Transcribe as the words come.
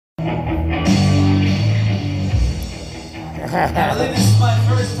I believe this is my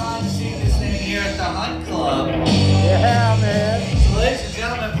first time seeing this thing here at the Hunt Club. Yeah, man. So, ladies and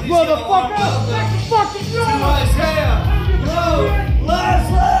gentlemen, please give a warm welcome fucking to Isaiah Road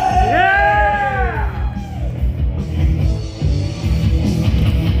Leslie! Yeah!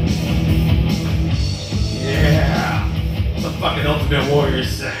 Yeah! The fucking Ultimate Warrior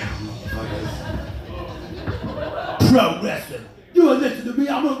sound. Pro wrestling. You wanna listen to me?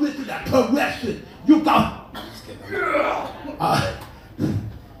 I'm gonna listen to that pro wrestling. You go.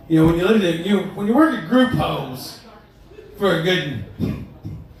 You know, when you live in when you work at group homes for a good,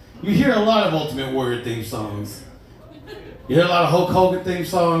 you hear a lot of Ultimate Warrior theme songs. You hear a lot of Hulk Hogan theme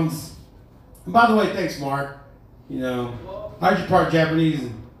songs. And by the way, thanks, Mark. You know, how'd you part Japanese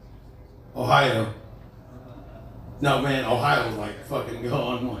in Ohio? No, man, Ohio's like fucking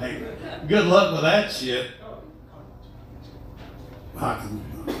going. Like, good luck with that shit. I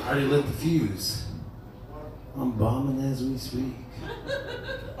already lit the fuse. I'm bombing as we speak.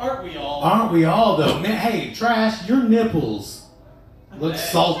 Aren't we all? Aren't we all though? Man, hey, Trash, your nipples look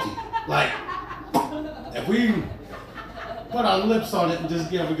salty. Like, if we put our lips on it and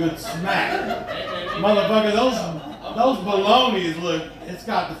just give a good smack. Motherfucker, those balonies look, it's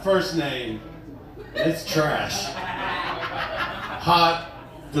got the first name. It's Trash. Hot,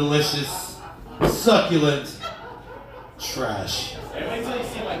 delicious, succulent trash. Hey, wait till you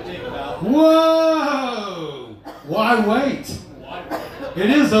see my dick, pal. Whoa! Why wait? It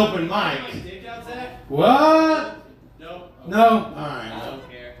is open mic. Dick out, Zach? What? Nope. No? I Alright. don't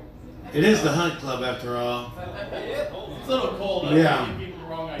care. It is the Hunt Club after all. It's a little cold. I Yeah. give people the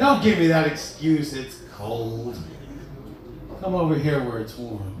wrong idea. Don't give me that excuse, it's cold. Come over here where it's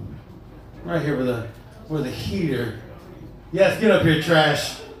warm. Right here where the heater. Yes, get up here,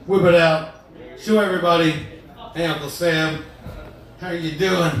 Trash. Whip it out. Show everybody. Hey, Uncle Sam. How are you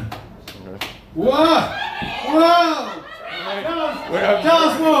doing? Whoa! Whoa! Tell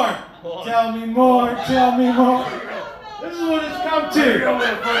us more. Tell me more. Tell me more. This is what it's come to.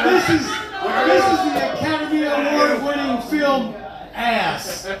 This is the Academy Award-winning film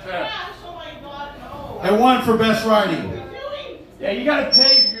Ass. And one for Best Writing. Yeah, you gotta pay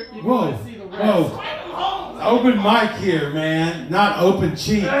if you Whoa! want to see the rest. Whoa! Open mic here, man. Not open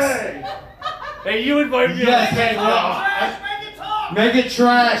cheeks. Hey, you invited me Yes, on hey, well, make it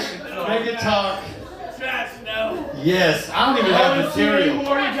trash. Make it talk. Trash, no. Yes, I don't even have material. I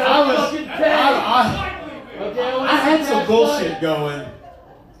had some bullshit going. All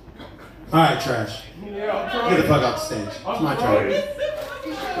right, Trash. Get the fuck off the stage. It's my turn.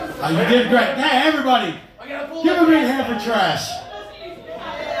 You did great. Hey, everybody, give a big hand for Trash.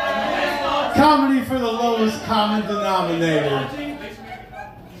 Comedy for the lowest common denominator.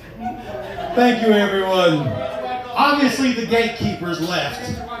 Thank you, everyone. Obviously, the gatekeepers left.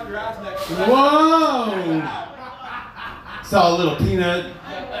 Whoa! Saw a little peanut,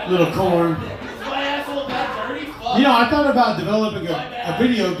 little corn. You know, I thought about developing a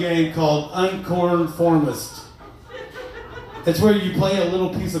video game called Uncornformist. It's where you play a little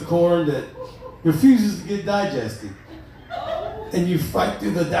piece of corn that refuses to get digested. And you fight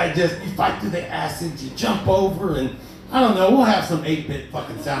through the you fight through the acids, you jump over, and I don't know, we'll have some 8-bit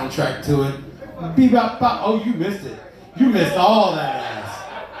fucking soundtrack to it. Bebop, bop. Oh, you missed it. You missed all that ass.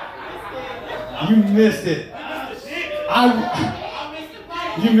 You missed it.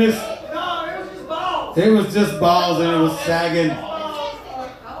 You missed. It was just balls and it was sagging.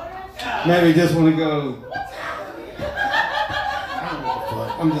 Maybe just want to go. I don't know what the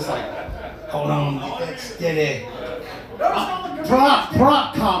fuck. I'm just like, hold on, get that steady.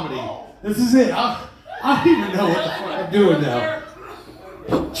 Prop comedy. This is it. I don't even know what the fuck I'm doing now.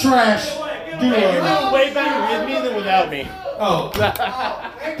 Trash. You're doing way better with me than without me. Oh.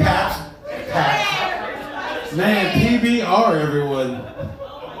 Paps. Man, PBR, everyone.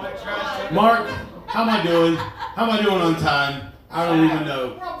 Mark, how am I doing? How am I doing on time? I don't even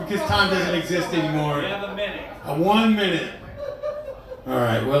know. Because time doesn't exist anymore. We have a minute. 1 minute.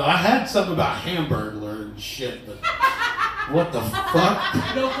 Alright, well, I had something about Hamburglar and shit, but what the fuck?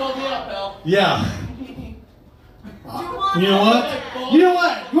 You don't call me up, pal. Yeah. You know what? You know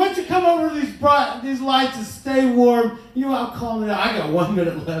what? Why don't you come over to these lights and stay warm? You know what? I'm calling it out. I got 1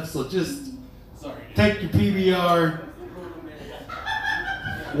 minute left, so just take your PBR.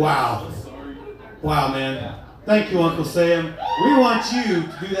 Wow. Wow, man. Thank you, Uncle Sam. We want you to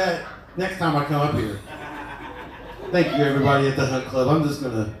do that next time I come up here. Thank you, everybody at the Hunt Club. I'm just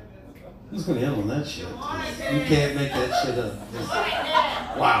gonna end on that shit. You can't make that shit up.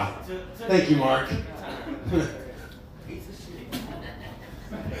 Wow. Thank you, Mark.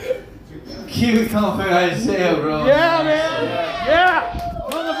 Keep it coming, Isaiah, bro. Yeah, man. Yeah.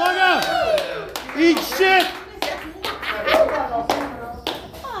 Motherfucker. Eat shit.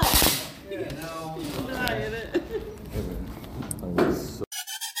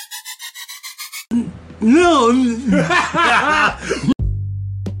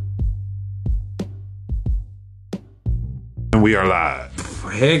 And we are live.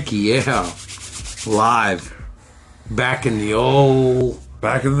 Heck yeah. Live. Back in the old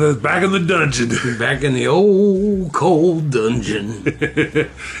Back in the dungeon. Back in the old cold dungeon.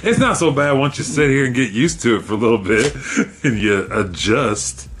 It's not so bad once you sit here and get used to it for a little bit and you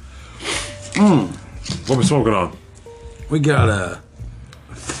adjust. What we smoking on? We got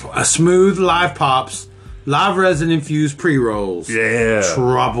a smooth live pops, live resin infused pre-rolls. Yeah.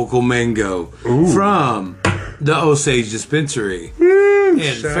 Tropical mango from the Osage Dispensary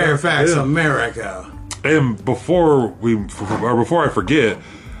in Fairfax, America. And before I forget,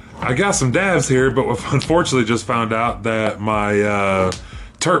 I got some dabs here, but unfortunately just found out that my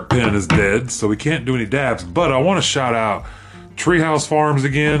terp pen is dead, so we can't do any dabs. But I want to shout out Treehouse Farms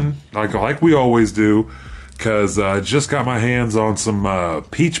again, like we always do, because I just got my hands on some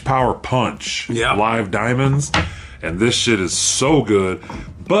Peach Power Punch live diamonds, and this shit is so good.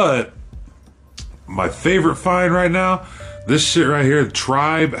 But my favorite find right now, this shit right here,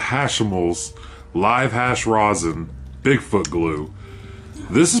 Tribe Hashimals live hash rosin, Bigfoot glue.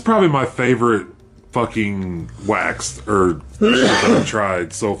 This is probably my favorite fucking wax or that I've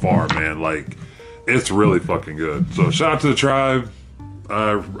tried so far, man. Like, it's really fucking good. So shout out to the Tribe.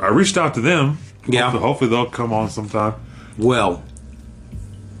 I reached out to them. Yeah. Hopefully they'll come on sometime. Well,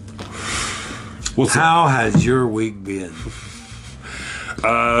 how has your week been?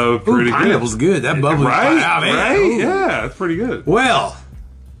 Pretty good. Pineapple's good. That bubbly. Right? Yeah, it's pretty good. Well,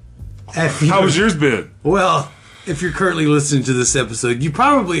 how has yours been? Well, if you're currently listening to this episode, you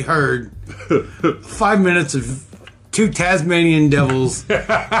probably heard 5 minutes of two Tasmanian devils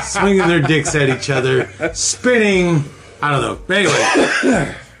swinging their dicks at each other, spinning. I don't know. But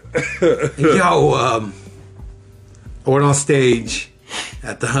anyway, I went on stage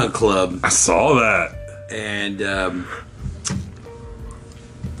at the Hunt Club. I saw that. And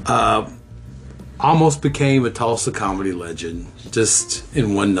almost became a Tulsa comedy legend just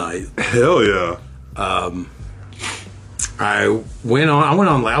in one night. Hell yeah. I went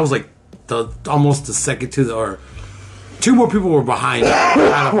on. I was like almost the second to the, or two more people were behind me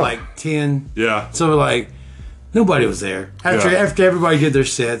out of like 10. Yeah. So like nobody was there. After everybody did their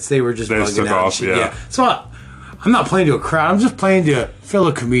sets, they were just bugging out. Off, yeah. So I'm not playing to a crowd. I'm just playing to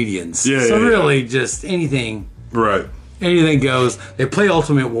fellow comedians. Yeah. So really just anything. Right. Anything goes. They play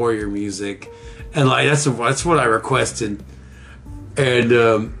Ultimate Warrior music, and like that's what I requested, and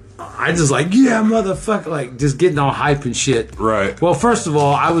I just like motherfucker, like just getting all hype and shit. Right. Well, first of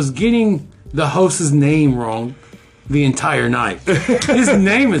all, I was getting the host's name wrong the entire night. His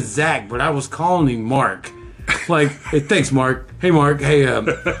name is Zach, but I was calling him Mark. Like, hey, thanks, Mark. Hey, Mark. Hey,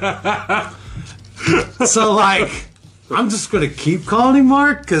 so like, I'm just gonna keep calling him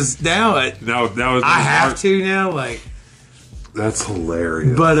Mark because now I have to now. Like. That's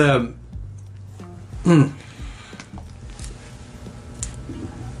hilarious. But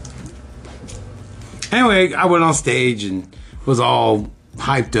anyway, I went on stage and was all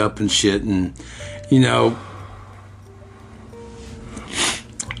hyped up and shit, and you know,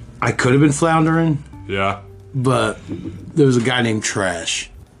 I could have been floundering. Yeah. But there was a guy named Trash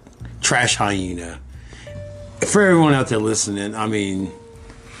Hyena. For everyone out there listening, I mean,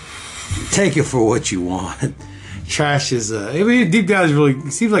 take it for what you want. Trash is deep down he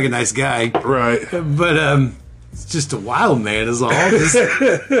seems like a nice guy, right? But it's just a wild man is all.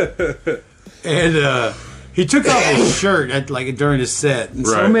 And he took off his shirt during his set, and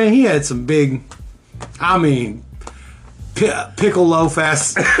so man, he had some big, piccolo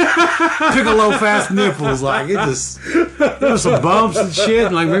fast nipples. Like there was some bumps and shit,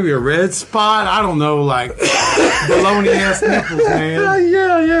 and like maybe a red spot. I don't know, like baloney ass nipples, man.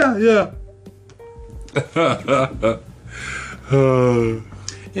 Yeah.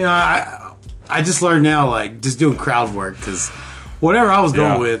 You know, I just learned now, like, just doing crowd work, because whatever I was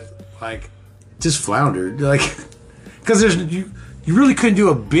going with, like, just floundered. Like, because you really couldn't do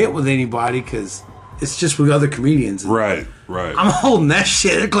a bit with anybody, because it's just with other comedians. Right. I'm holding that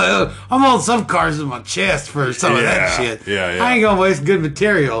shit. I'm holding some cards in my chest for some of that shit. Yeah. I ain't gonna waste good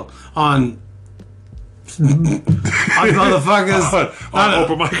material on motherfuckers. on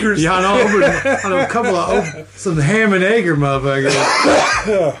open micers? Yeah, on a couple of some ham and egger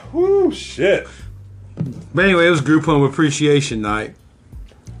motherfuckers. Woo, shit. But anyway, it was group home appreciation night.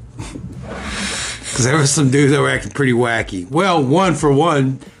 Because there was some dudes that were acting pretty wacky. Well, one for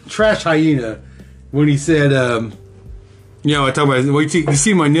one, Trash Hyena, when he said, I talk about, wait till you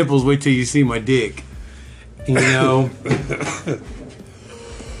see my nipples, wait till you see my dick. You know?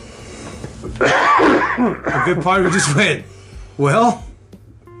 A good part of it just went, well,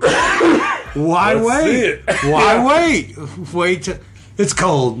 why wait? Why wait? Wait till it's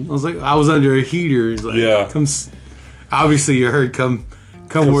cold. I was under a heater. He's like, Obviously, you heard come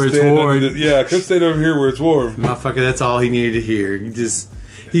where it's warm. Yeah, come stand over here where it's warm. Motherfucker, that's all he needed to hear. He just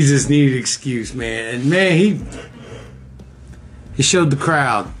needed an excuse, man. And man, he showed the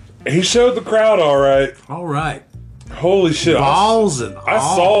crowd. He showed the crowd all right. All right. Holy shit! Balls and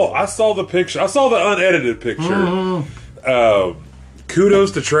all. I saw the picture. I saw the unedited picture. Mm-hmm.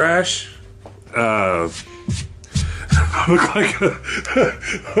 Kudos to Trash. Look like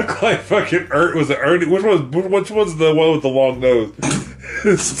fucking was it Ernie? Which one's the one with the long nose?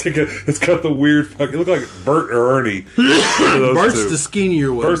 It's got the weird fucking. It looked like Bert or Ernie. Bert's the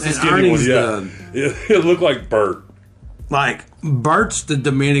skinnier one. Bert's the skinny one. Yeah, it looked like Bert. Like Bert's the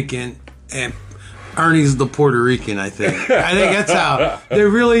Dominican and Ernie's the Puerto Rican. I think that's how they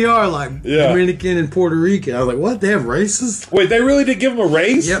really are. Like Dominican and Puerto Rican. I was like, what? They have races? Wait, they really did give them a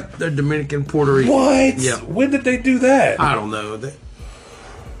race? Yep, they're Dominican, Puerto Rican. What? Yep. When did they do that? I don't know.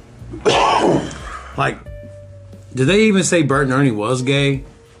 Like, did they even say Bert and Ernie was gay?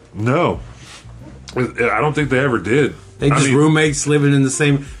 No, I don't think they ever did. They just roommates living in the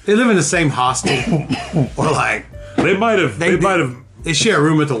same. They live in the same hostel, or like they might have. They might have. They share a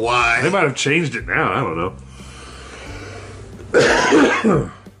room at the Y. They might have changed it now. I don't know.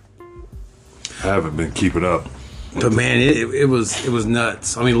 I haven't been keeping up. But man, it was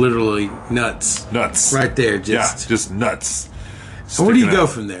nuts. I mean, literally nuts. Nuts. Right there. Just nuts. So where do you go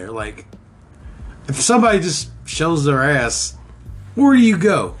from there? Like, if somebody just shows their ass, where do you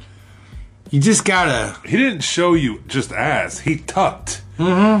go? You just gotta. He didn't show you just ass. He tucked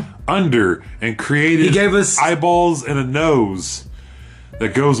under and created. He gave us eyeballs and a nose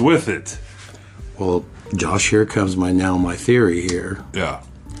that goes with it. Well, Josh, here comes my theory here. Yeah.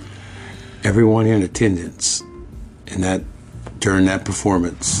 Everyone in attendance during that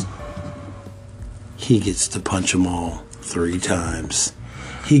performance, he gets to punch them all 3 times.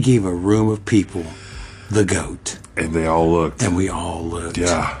 He gave a room of people the goat. And they all looked. And we all looked.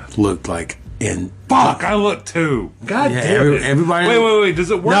 Yeah. Looked like fuck, I looked too. God damn it. Everybody. Wait. Does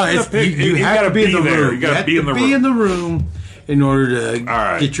it work? No, in the pic? You have to be in the room. You gotta be in the room. Be in the room in order to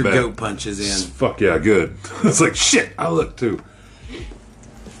get your bet. goat punches in. Fuck yeah, good. It's like shit. I looked too.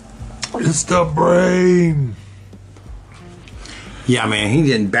 It's the brain. Yeah, man, he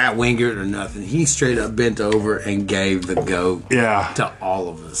didn't bat wing it or nothing. He straight up bent over and gave the goat to all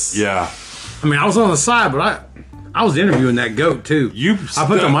of us. Yeah. I mean, I was on the side, but I was interviewing that goat too. I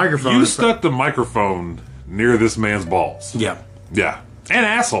put the microphone. You stuck the microphone near this man's balls. Yeah. Yeah. And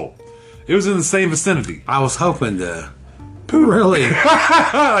asshole. It was in the same vicinity. I was hoping to really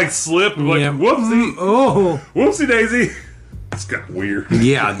like slip, like whoopsie. Oh. Whoopsie daisy. It's got weird.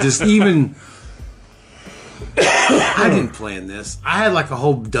 Yeah, just even I didn't plan this. I had like a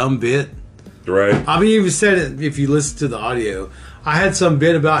whole dumb bit. Right. I mean, even said it if you listen to the audio. I had some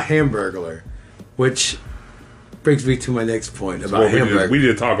bit about Hamburglar, which brings me to my next point about Hamburglar. We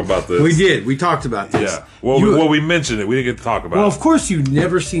did talk about this. We did. We talked about this. Yeah. Well, we mentioned it. We didn't get to talk about it. Well, of course, you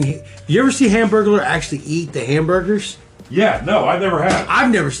ever see Hamburglar actually eat the hamburgers? Yeah. No, I never have.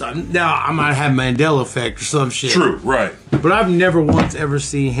 I've never seen. Now, I might have Mandela effect or some shit. True. Right. But I've never once ever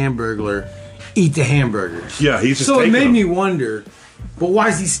seen Hamburglar eat the hamburgers. Yeah, he's just so it made them. me wonder. But why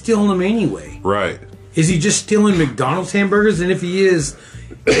is he stealing them anyway? Right. Is he just stealing McDonald's hamburgers? And if he is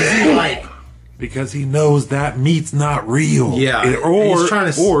he like? Because he knows that meat's not real. Yeah.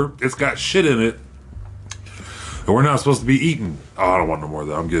 Or it's got shit in it. And we're not supposed to be eating. Oh, I don't want no more of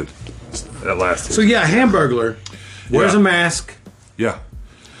that. I'm good. That lasted. So yeah, Hamburglar wears a mask. Yeah.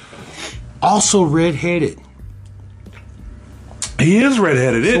 Also redheaded. He is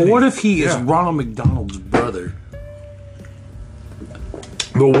redheaded, isn't he? So what if he is Ronald McDonald's brother?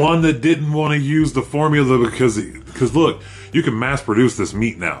 The one that didn't want to use the formula because look, you can mass produce this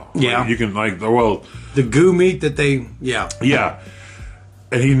meat now. Yeah. Like, you can the goo meat that they Yeah.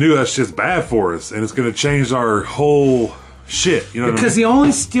 And he knew that's just bad for us and it's going to change our whole shit, you know because he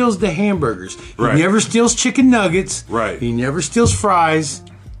only steals the hamburgers. He Right. never steals chicken nuggets. Right. He never steals fries.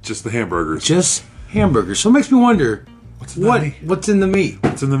 Just the hamburgers. Just hamburgers. So it makes me wonder what's in the meat?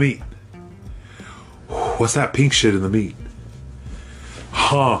 What's in the meat? What's that pink shit in the meat?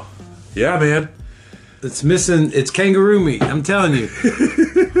 Huh. Yeah, man. It's missing. It's kangaroo meat. I'm telling you.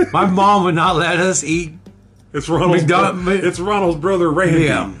 My mom would not let us eat. It's Ronald's brother, Randy.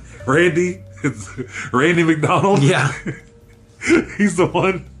 Yeah. Randy. It's Randy McDonald. Yeah. He's the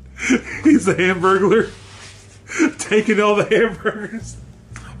one. He's the Hamburglar. Taking all the hamburgers.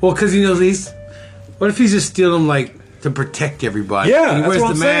 Well, because he knows what if he's just stealing them to protect everybody? Yeah, he wears that's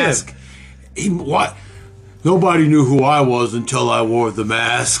what the I'm mask. What? Nobody knew who I was until I wore the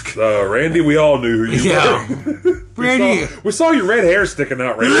mask. Randy, we all knew who you were. Randy. We saw your red hair sticking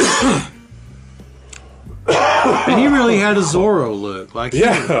out, Randy. And he really had a Zorro look. Like,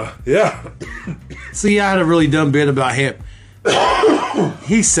 Yeah, yeah. see, I had a really dumb bit about him.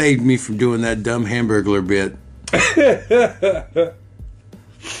 He saved me from doing that dumb Hamburglar bit.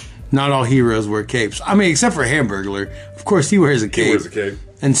 Not all heroes wear capes. I mean, except for Hamburglar. Of course, he wears a cape. He wears a cape.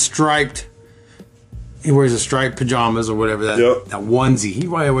 And striped. He wears a striped pajamas or whatever that onesie. He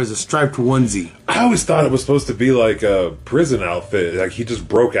wears a striped onesie. I always thought it was supposed to be like a prison outfit. Like he just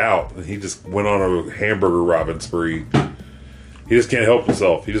broke out and he just went on a hamburger robbing spree. He just can't help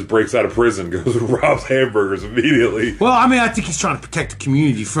himself. He just breaks out of prison, goes and robs hamburgers immediately. Well, I mean, I think he's trying to protect the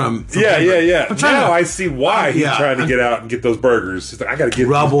community from Yeah. Now I see why he's yeah, trying to get out and get those burgers. He's like, I got to get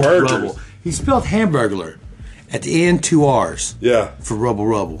these burgers. He spelled Hamburglar at the end 2 R's. Yeah. For rubble.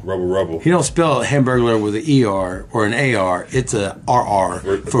 Rubble. He don't spell Hamburglar with an ER or an AR. It's a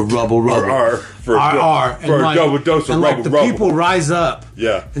RR for rubble. RR for a double dose of and rubble. Like the people rise up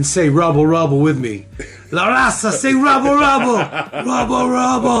Yeah. and say rubble with me. La raza, say rubble.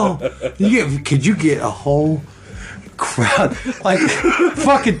 Could you get a whole crowd? Like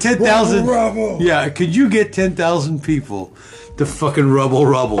fucking 10,000. Rubble. Yeah, could you get 10,000 people to fucking rubble?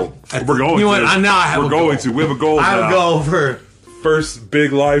 We're going You know to. what? Now I have We're a going goal. to. We have a goal I have now. a goal for... First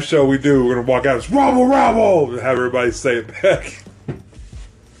big live show we do, we're going to walk out, it's rubble, and have everybody say it back.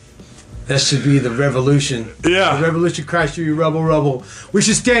 That should be the revolution. Yeah. The revolution crash through you, rubble. We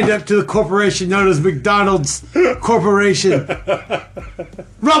should stand up to the corporation known as McDonald's Corporation.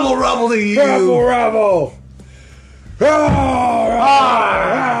 Rubble to you. Rubble.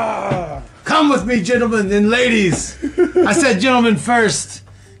 Come with me, gentlemen and ladies. I said gentlemen first,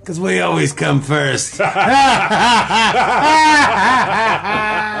 because we always come first.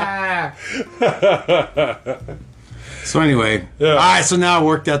 So anyway, Yeah. all right. So now I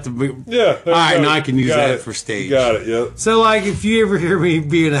worked out the. Yeah. All right, now I can use Got that it. for stage. You got it, yeah. So, like, if you ever hear me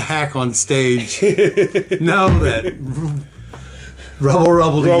being a hack on stage, know that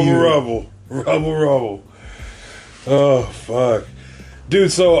rubble to you. Rubble. Oh, fuck.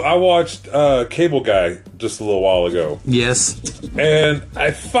 Dude, so I watched Cable Guy just a little while ago, Yes. and I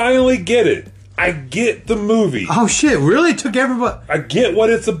finally get it. I get the movie. Oh shit! Really? It took everybody. I get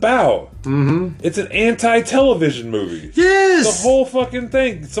what it's about. Mm-hmm. It's an anti-television movie. Yes. The whole fucking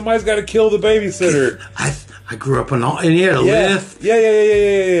thing. Somebody's got to kill the babysitter. I grew up on all, and he had a lift.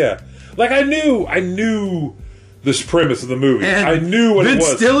 Yeah. Like I knew this premise of the movie. And I knew what Ben it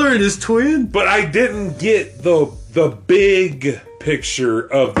was. Stiller and his twin. But I didn't get the big picture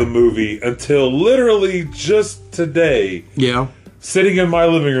of the movie until literally just today. Yeah. Sitting in my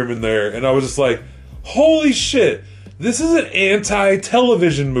living room in there, and I was just like, holy shit, this is an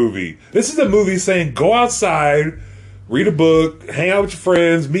anti-television movie. This is a movie saying go outside, read a book, hang out with your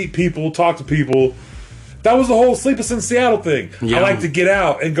friends, meet people, talk to people. That was the whole Sleepless in Seattle thing. Yeah. I like to get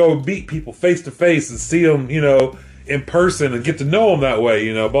out and go meet people face to face and see them, in person and get to know them that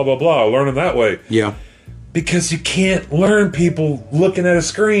way, blah, blah, blah, learn them that way. Yeah. Because you can't learn people looking at a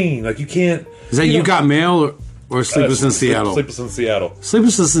screen. Like, you can't... Is that You Got Mail or Sleepless in Seattle? Sleepless in Seattle.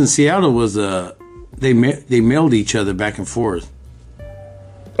 Sleepless in Seattle was they mailed each other back and forth.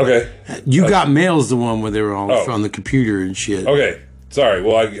 Okay. You Got Mail is the one where they were on the computer and shit. Okay. Sorry.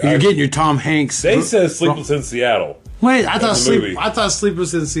 Well, You're getting your Tom Hanks. They said Sleepless in Seattle. Wait, I thought movie.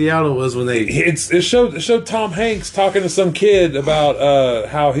 Sleepless in Seattle was when they. It showed Tom Hanks talking to some kid about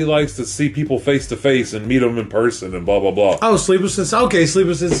how he likes to see people face to face and meet them in person and blah blah blah. Oh, Sleepless in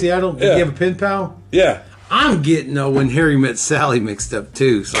Seattle. Did Yeah. you have a pen pal? Yeah. I'm getting When Harry Met Sally mixed up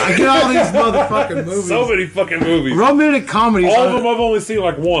too. So I get all these motherfucking movies. So many fucking movies. Romantic comedies. All of them I've only seen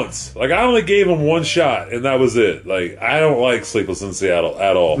like once. Like, I only gave them one shot, and that was it. Like, I don't like Sleepless in Seattle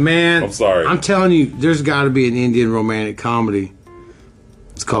at all. Man, I'm sorry. I'm telling you, there's got to be an Indian romantic comedy.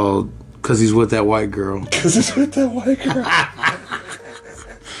 It's called "Cause He's With That White Girl." Because it's with that white girl.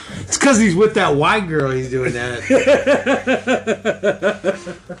 It's because he's with that white girl. He's doing that.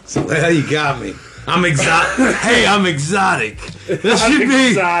 So well, you got me. I'm exotic. Hey, I'm exotic. That should be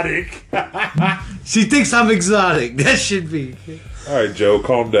exotic. She thinks I'm exotic. That should be. All right, Joe,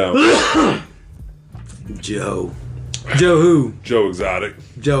 calm down. Joe who? Joe Exotic.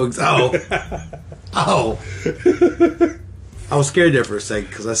 Oh. I was scared there for a second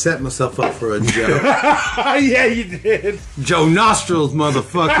because I set myself up for a Joe. Yeah, you did. Joe Nostrils,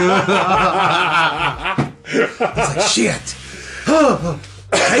 motherfucker. It's like, shit.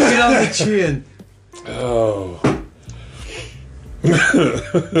 Take it on the chin. Oh.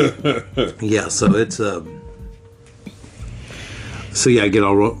 Yeah, so it's so yeah, I get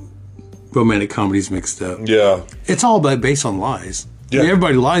all romantic comedies mixed up. Yeah. It's all based on lies. Yeah. I mean,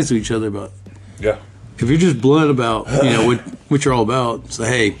 everybody lies to each other about. Yeah. If you're just blunt about what you're all about,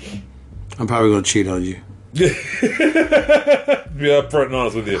 say, hey, I'm probably going to cheat on you. Be upfront and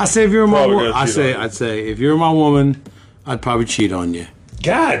honest with you. I say if you're my Probably woman, gonna cheat on you. I'd say if you're my woman, I'd probably cheat on you.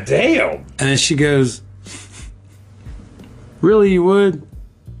 God damn. And then she goes, "Really, you would?"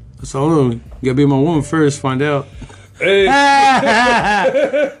 I said, "Hold on, you gotta be my woman first. Find out." Hey.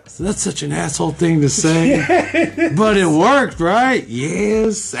 So that's such an asshole thing to say, but it worked, right?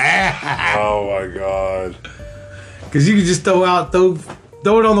 Yes. Oh my god. Because you can just throw it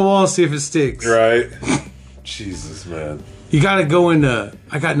on the wall and see if it sticks. Right. Jesus, man. You got to go into,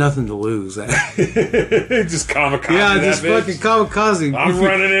 I got nothing to lose. Just kamikaze. Yeah, that just bitch. fucking kamikaze. I'm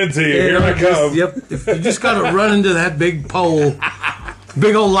running into you. Here I come. Yep. If you just got to run into that big pole,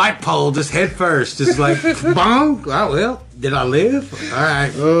 big old light pole, just head first. Just like, bong. Oh, well, did I live? All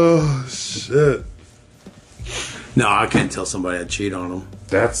right. Oh shit. No, I can't tell somebody I'd cheat on them.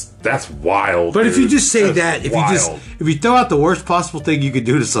 That's wild. But if dude. you just say That's that, wild. if you throw out the worst possible thing you could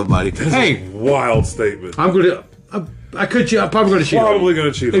do to somebody, hey, Wild statement. I'm gonna, I could cheat. I'm probably gonna cheat. Probably on you.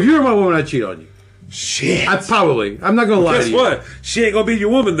 gonna cheat. If you're my woman, I'd cheat on you. Shit. I'm not gonna lie Guess to you. what? She ain't gonna be your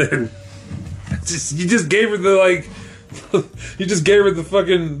woman then. You just gave her the like. You just gave her the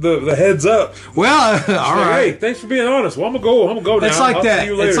fucking the heads up. Well, all Like, right. hey, thanks for being honest. Well, I'm gonna go now. It's like I'll that. See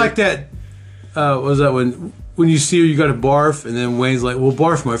you later. It's like that. What was that when you see her, you got to barf, and then Wayne's like, "Well,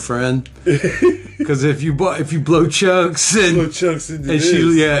 barf, my friend," because if you blow chunks and Little chunks into and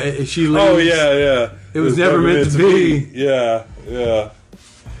this. she leaves. Oh yeah. It was never meant to be. Yeah.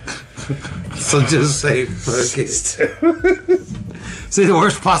 So just say fuck it. Say the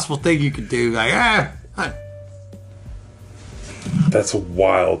worst possible thing you could do. Like That's a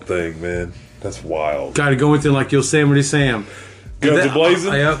wild thing, man. That's wild. Got to go into like Yosemite Sam. Guns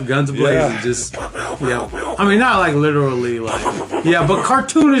a-blazing? Yep, guns a blazing. Yeah. Just yeah. I mean, not like literally, like yeah, but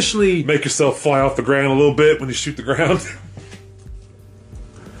cartoonishly. Make yourself fly off the ground a little bit when you shoot the ground.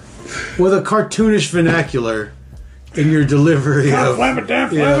 With a cartoonish vernacular in your delivery of Flam it down,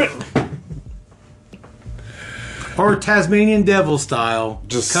 flam it. or Tasmanian Devil style,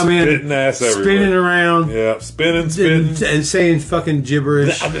 Just come in, spitting ass spinning everywhere. around, Yeah, spinning. and saying fucking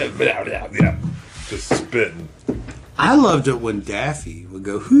gibberish. Yeah, just spitting. I loved it when Daffy would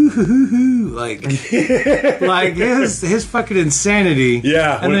go hoo hoo hoo hoo like his fucking insanity.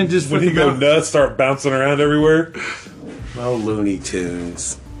 Yeah, and then just when he fucking go nuts, start bouncing around everywhere. Oh, Looney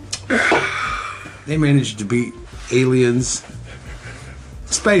Tunes. They managed to beat aliens,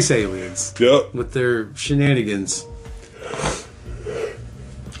 space aliens, Yep. with their shenanigans.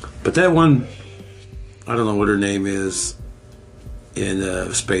 But that one, I don't know what her name is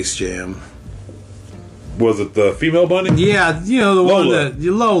in Space Jam. Was it the female bunny? Yeah, you know the one Lola. that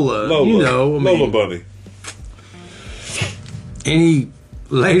Lola. Lola. You know, I mean, Lola bunny.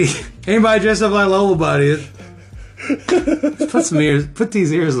 Anybody dressed up like Lola Bunny? Put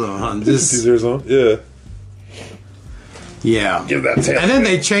these ears on. Just These ears on. Yeah. yeah. Give that tail. And then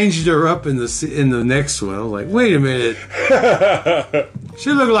they changed her up in the next one. I was like, wait a minute.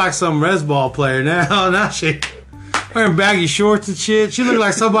 She looked like some res ball player now. Now she wearing baggy shorts and shit. She looked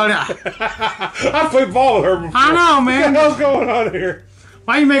like somebody. I played ball with her before. I know, man. What the hell's going on here?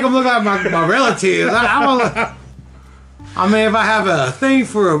 Why you make them look like my relatives? I mean, if I have a thing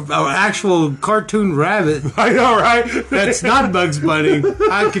for an actual cartoon rabbit I know, right? that's not Bugs Bunny,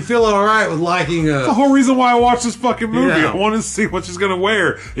 I can feel all right with liking the a. whole reason why I watched this fucking movie. Yeah. I wanted to see what she's gonna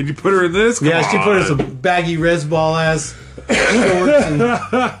wear, and you put her in this. Come Yeah, she put us on. some baggy res ball ass shorts, and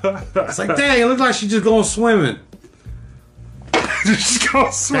it's like, dang, it looks like she's just going swimming. Just go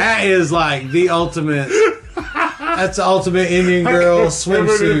swim. That is like the ultimate. That's the ultimate Indian girl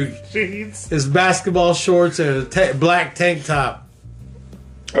swimsuit. Jeans. It's basketball shorts and a black tank top.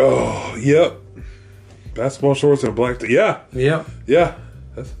 Oh, yep. Basketball shorts and a black. Yep. Yeah.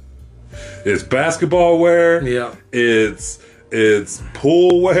 It's basketball wear. Yep. It's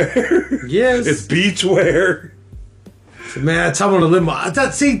pool wear. Yes. It's beach wear. Man, that's how I'm gonna live my.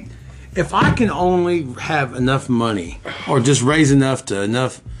 See, if I can only have enough money, or just raise enough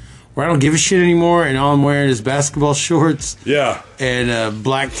where I don't give a shit anymore, and all I'm wearing is basketball shorts Yeah. and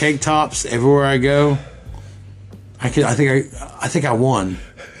black tank tops everywhere I go, I think I won.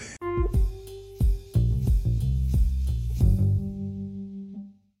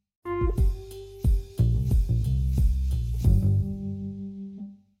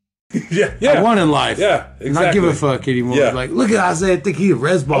 Yeah. I won in life. Yeah, Not give a exactly. fuck anymore. Yeah. Like, look at Isaiah. Think he's a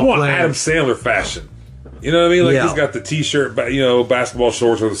res I ball want player. Adam Sandler fashion. You know what I mean? Like Yeah. he's got the t-shirt, basketball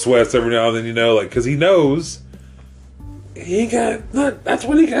shorts or the sweats every now and then. Because he knows he ain't got. That's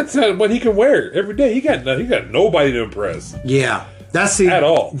what he can wear every day. He got nobody to impress. Yeah, that's At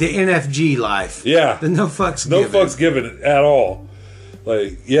all. the NFG life. Yeah. The no fucks No given. fucks given at all.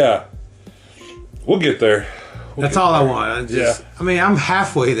 Like, yeah. We'll get there. That's all I want. Yeah. I mean, I'm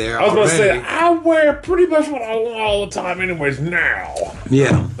halfway there. I was going to say, already. I wear pretty much what I want all the time anyways now.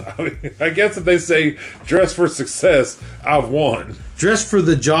 Yeah. I mean, I guess if they say dress for success, I've won. Dress for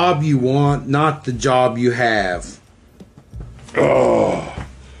the job you want, not the job you have. Oh.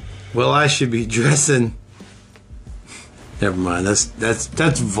 Well, I should be dressing. Never mind.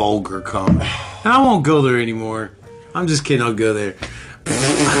 That's vulgar comment. And I won't go there anymore. I'm just kidding. I'll go there.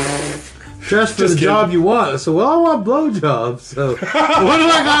 Dress for Just the kidding. job you want. So, well, I want blowjobs. So, what do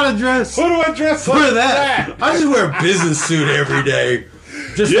I gotta dress What do I dress for like that? I just wear a business suit every day.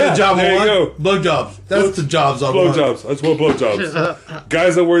 Just for Yeah, the job I there you want. Blowjobs. That's the jobs I want. Blowjobs. I just want blowjobs.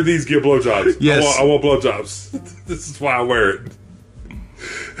 Guys that wear these get blowjobs. Yes. I want blowjobs. This is why I wear it.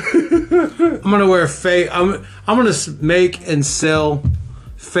 I'm gonna wear fake. I'm gonna make and sell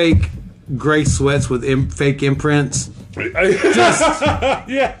fake gray sweats with fake imprints.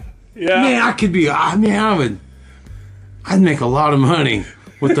 Yeah. Yeah. Man, I could be. I mean, I'd make a lot of money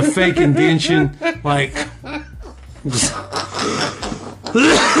with the fake indention. Like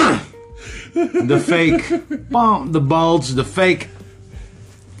the fake, the bulge, the fake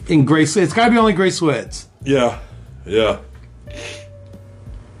in gray sweats. It's gotta be only gray sweats. Yeah. Yeah.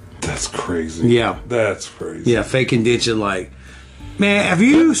 That's crazy. Yeah. That's crazy. Yeah, fake indention. Like, man, have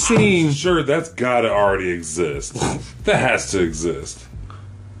you seen? Sure, that's gotta already exist. That has to exist.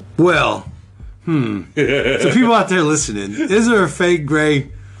 Well, so people out there listening, is there a fake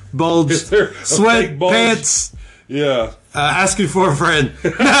gray bulge Is there a sweat fake bulge? pants? Yeah. Asking for a friend.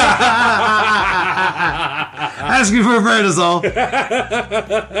 Asking for a friend is all.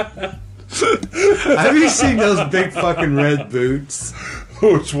 Have you seen those big fucking red boots?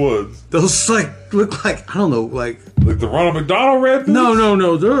 Which ones? Those like look like I don't know, like Like the Ronald McDonald red boots?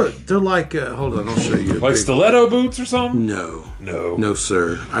 no, they're like hold on, I'll show you. Like stiletto boots or something? No, No.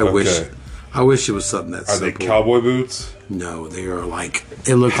 sir. I Okay. wish it was something that Are they simple. cowboy boots? No, they are like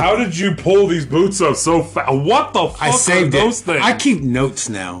they look. How did you pull these boots up so fast? What the fuck I saved are those it. things? I keep notes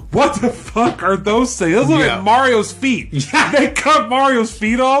now. What the fuck are those things? Those look Yeah. like Mario's feet. Yeah. They cut Mario's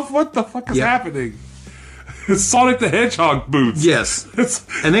feet off? What the fuck is Yeah. happening? It's Sonic the Hedgehog boots. Yes, It's,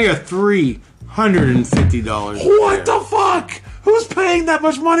 and they are $350. what the fuck? Who's paying that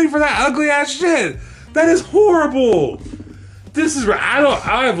much money for that ugly ass shit? That is horrible. This is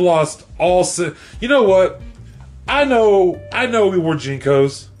I've lost all you know what? I know we wore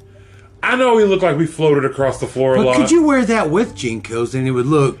Jinkos. I know we look like we floated across the floor a But lot. could you wear that with Jinkos and it would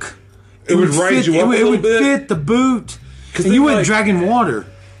look? It would raise you up a It little would bit. fit the boot, and then, you wouldn't like- drag in water.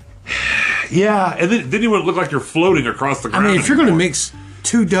 Yeah, and then you wouldn't look like you're floating across the I ground. mean, if you're going to anymore. mix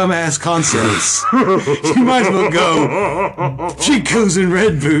two dumbass concepts, you might as well go Jinkos and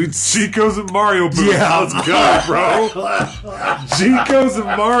red boots. Chico's and Mario boots. Yeah. Let's go, bro. Chico's and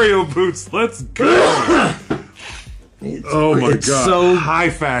Mario boots. Let's go. Oh my it's god. so- high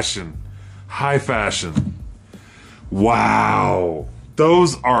fashion. High fashion. Wow.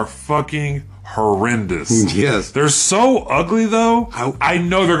 Those are fucking horrendous. Yes. They're so ugly though. I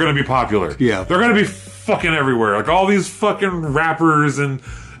know they're going to be popular. Yeah. They're going to be fucking everywhere. Like all these fucking rappers and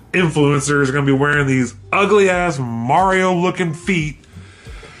influencers are going to be wearing these ugly ass Mario looking feet.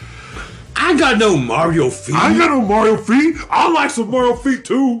 I got no Mario feet. I got no Mario feet. I like some Mario feet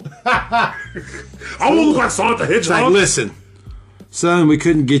too. I want to look like Sonic the It's like, Hedgehog. listen, son, we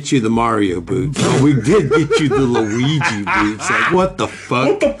couldn't get you the Mario boots, but we did get you the Luigi boots. Like, what the fuck?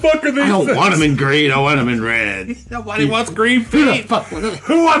 What the fuck are these? I don't things? want them in green. I want them in red. Nobody wants green Who the feet. fuck?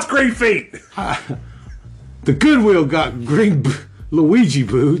 Who wants green feet? The Goodwill got green Luigi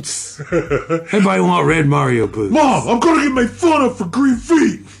boots. Everybody want red Mario boots. Mom, I'm gonna get made fun of for green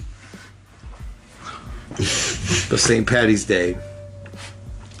feet. The St. Patty's Day.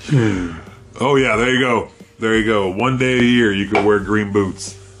 Oh yeah, there you go. There you go. One day a year you can wear green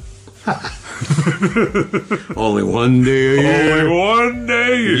boots. Only one day a year. Only one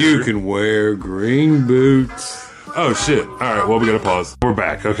day a year. You can wear green boots. Oh shit. All right. Well, we gotta pause. We're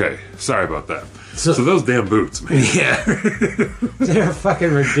back. Okay. Sorry about that. So- So those damn boots, man. Yeah. They're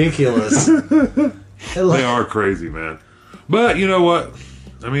fucking ridiculous. They are crazy, man. But you know what?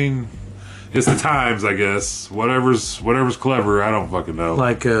 I mean, it's the times, I guess. Whatever's clever, I don't fucking know.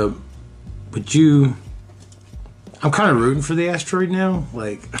 Like, would you... I'm kind of rooting for the asteroid now.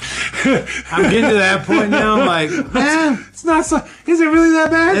 Like, I'm getting to that point now. Like, man, It's not so. Is it really that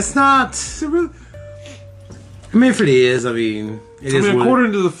bad? it's not... Is it really? I mean, if it is, I mean... It I is mean, what it-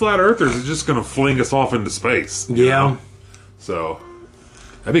 according to the flat earthers, it's just gonna fling us off into space. you Yeah. know? So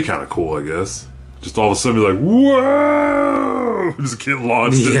that'd be kind of cool, I guess. Just all of a sudden, be like, whoa! Just get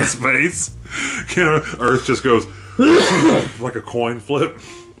launched Yeah. into space. You know, Earth just goes like a coin flip.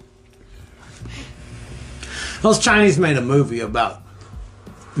 Those Chinese made a movie about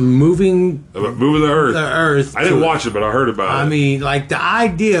moving About moving the Earth. the Earth. I didn't to- watch it, but I heard about I it. mean, like the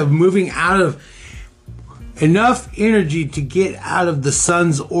idea of moving out of enough energy to get out of the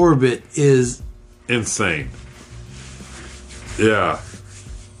sun's orbit is Insane. Yeah.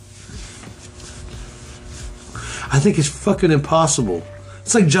 I think it's fucking impossible.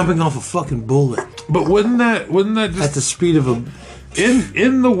 It's like jumping off a fucking bullet But wouldn't that at just the speed of a.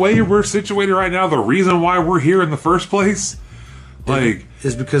 in the way we're situated right now, the reason why we're here in the first place? Like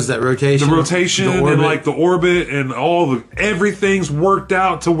Is because that rotation, the rotation the and orbit. like the orbit and everything's worked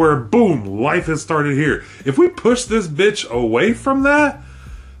out to where boom, life has started here. If we push this bitch away from that,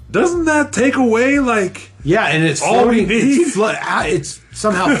 doesn't that take away like Yeah, and it's all we floating. need? It's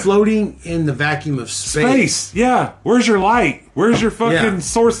somehow floating in the vacuum of space. space? Yeah. Where's your light? Where's your fucking Yeah.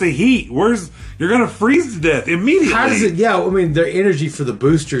 source of heat? You're gonna freeze to death immediately. How does it? Yeah, I mean, the energy for the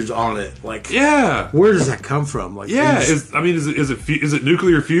boosters on it, like, Yeah. where does that come from? Like, Yeah, they just- is it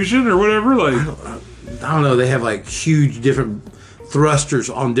nuclear fusion or whatever? Like, I don't know. They have like huge different thrusters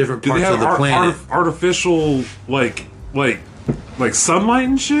on different do they parts have of the planet. artificial like sunlight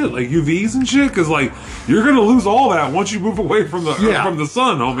and shit, like UVs and shit? Because like you're gonna lose all that once you move away from the Yeah. from the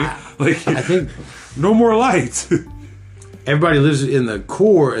sun, homie. Like, I think no more light. everybody lives in the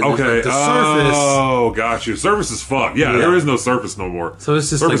core and Okay. the surface. Oh, got you. Surface is fucked. Yeah, Yeah. there is no surface no more. So it's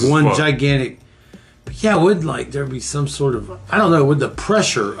just Surface like is one fucked. gigantic. But yeah, would like there be some sort of, I don't know, with the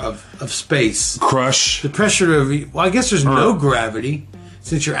pressure of space, crush. the pressure of, well, I guess there's no gravity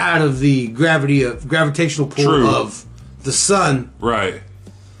since you're out of the gravitational pull True. of the sun. Right.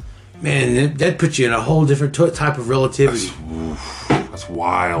 Man, that puts you in a whole different type of relativity. That's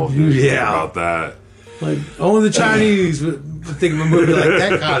wild. Dude, Yeah. Think about that. Like only the Chinese would think of a movie like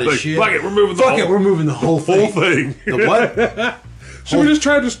that kind of Like, shit. fuck it, we're moving the Fuck whole- it, we're moving the whole Whole thing. thing. The what? Should we just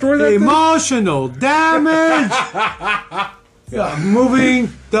try to destroy that thing? Emotional damage. Yeah,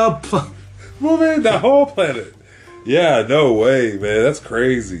 moving the. Moving the whole planet. Yeah, no way, man. That's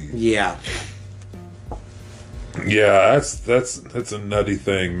crazy. Yeah. Yeah, that's a nutty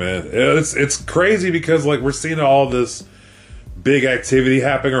thing, man. It's crazy because like we're seeing all this big activity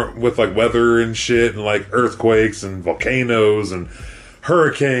happening with like weather and shit and like earthquakes and volcanoes and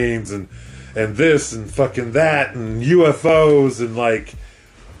hurricanes and this and fucking that and UFOs and like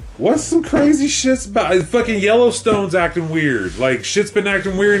what's some crazy shit's about? Fucking Yellowstone's acting weird. Like shit's been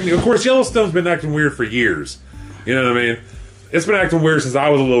acting weird. And of course, Yellowstone's been acting weird for years. You know what I mean? It's been acting weird since I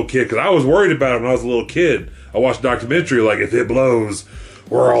was a little kid because I was worried about it when I was a little kid. I watched a documentary like if it blows,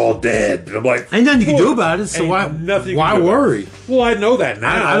 we're all dead. And I'm like, Ain't nothing you can do about it. So ain't why? nothing you Why can do about worry? it. Well, I know that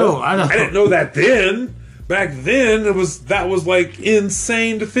now. I don't. I didn't know that then. Back then, that was like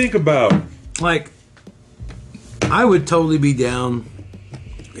insane to think about. Like, I would totally be down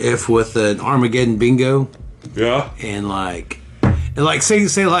if with an Armageddon bingo Yeah. and like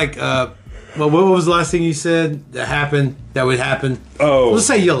say like well, what was the last thing you said that happened? That would happen? Oh. Let's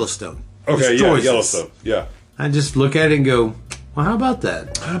say Yellowstone. Okay. Yeah. Destroys us. Yellowstone. Yeah. I just look at it and go, well, how about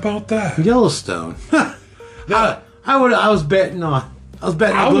that? How about that? Yellowstone. I was betting on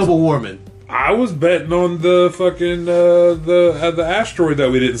global warming. I was betting on the fucking the asteroid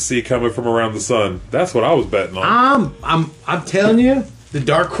that we didn't see coming from around the sun. That's what I was betting on. I'm telling you, the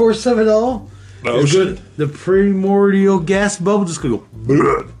dark horse of it all. The is ocean. good. The primordial gas bubble just gonna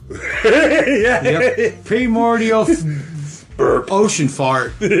go. Yeah. Yep. Primordial ocean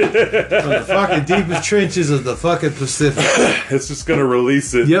fart from the fucking deepest trenches of the fucking Pacific. It's just gonna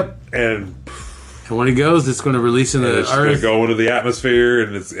release it. Yep. And And when it goes, it's going to release in the it's just gonna earth. go into the atmosphere,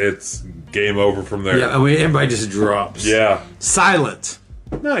 and it's game over from there. Yeah, I mean everybody just drops. Yeah. Silent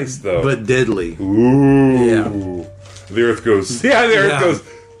Nice though. but deadly. Ooh. Yeah. The earth goes. Yeah. The earth Yeah. goes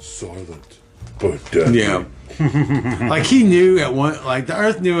silent but deadly. Yeah. Like he knew at one, like the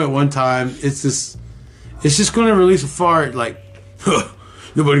Earth knew at one time. It's just going to release a fart. Like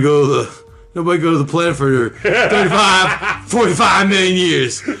nobody go to the planet for 35, 45 million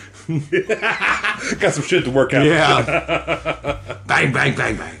years. Got some shit to work out. Yeah. Bang, bang,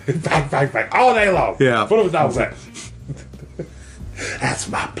 bang, bang. Bang, bang, bang. All day long. Yeah. Put them down that. That's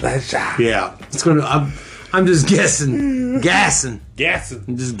my pleasure. Yeah. It's going to. I'm just guessing, gassing. Gassing.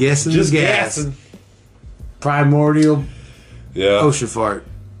 I'm just guessing. Just the gas. gassing. Primordial Yeah. ocean fart.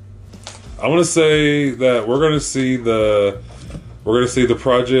 I want to say that we're gonna see the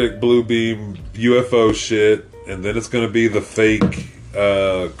Project Bluebeam UFO shit, and then it's gonna be the fake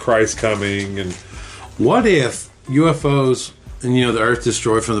Christ coming, and What if UFOs and the Earth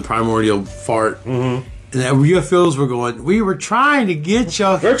destroyed from the primordial fart, and that UFOs were going? We were trying to get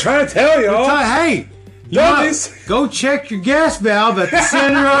y'all. we're trying to tell y'all. Hey, Dummies. Go check your gas valve at the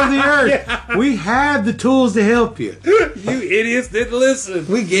center of the earth. We have the tools to help you. You idiots didn't listen.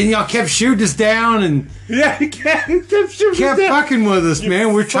 Y'all kept shooting us down and Yeah, he kept shooting kept down. fucking with us,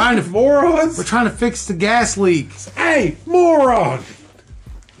 man. We're trying to morons. fix the gas leaks. Hey, moron!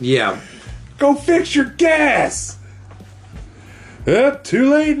 Yeah. Go fix your gas. Yep, too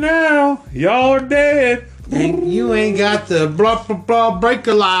late now. Y'all are dead. And you ain't got the blah blah blah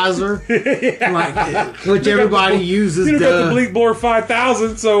breakalizer, like which everybody uses. You don't got the Bleak Blower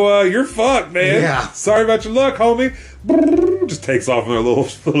 5000, so you're fucked, man. Yeah. Sorry about your luck, homie. Just takes off in their little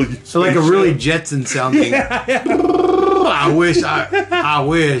So like a really Jetson sounding. I wish. I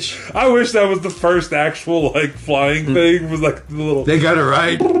wish that was the first actual like flying thing. Was like the little. They got it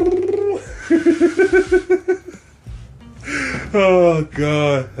right. Oh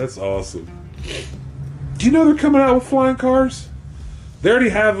god, that's awesome. Do you know they're coming out with flying cars? They already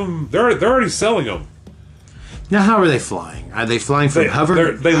have them. They're already selling them. Now, how are they flying? Are they flying from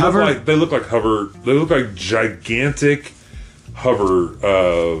hover? They look like hover. They look like gigantic hover.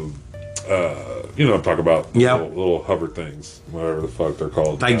 You know what I'm talking about? Yep. Little hover things, whatever the fuck they're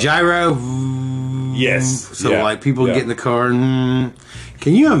called. Like gyro. Yes. So yeah. like people Yeah. get in the car and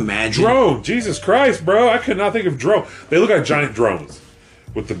can you imagine? Drone. Jesus Christ, bro! I could not think of drone. They look like giant drones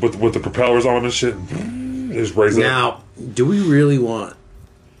with the propellers on them and shit. They just raise it up. Now, do we really want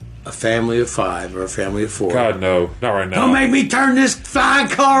a family of 5 or a family of 4? God no, not right now. Don't make me turn this flying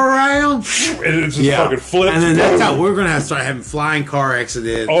car around. And it just fucking flips. And then that's how we're gonna have to start having flying car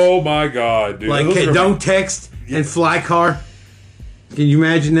accidents. Oh my god, dude! Like, Those hey, are- don't text and fly car. Can you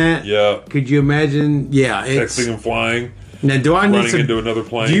imagine that? Yeah. Could you imagine? Yeah. Texting and flying, Now, do I need running some? into another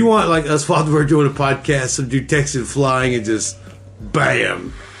plane. Do you want like us while we're doing a podcast, some dude texting, flying, and just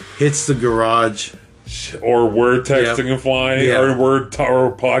bam, hits the garage? Or we're texting and flying, Yeah. or we're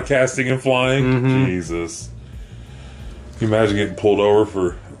podcasting and flying. Mm-hmm. Jesus. Can you imagine getting pulled over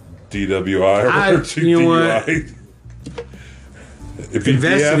for DWI or you know what? DUI?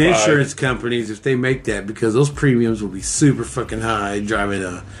 Invest in DFI. insurance companies if they make that, because those premiums will be super fucking high driving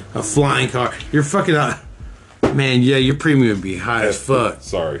a flying car. You're fucking man, yeah, your premium would be high as fuck.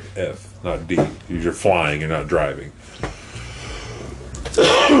 Sorry, F, not D. You're flying, you're not driving.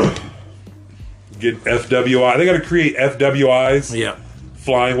 Get FWI. They got to create FWIs. Yeah.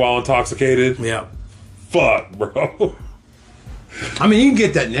 Flying while intoxicated. Yeah. Fuck, bro. I mean, you can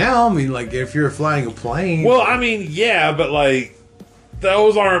get that now. I mean, like, if you're flying a plane. Well, I mean, yeah, but like,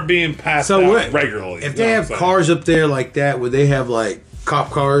 those aren't being passed out regularly. If they have cars up there like that, would they have, like,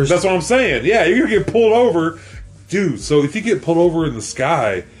 cop cars? That's what I'm saying. Yeah, you're going to get pulled over. Dude, so if you get pulled over in the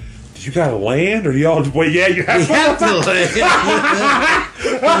sky, do you got to land or do y'all wait? Yeah, you have You have to land.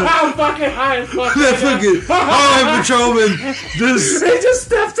 I'm fucking high as fuck. That fucking highway patrolman. This He just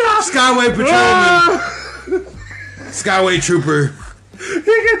stepped out. Skyway patrolman. Skyway trooper.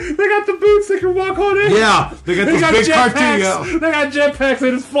 They got the boots. They can walk on in. Yeah, they got those big cartoon. They got jetpacks.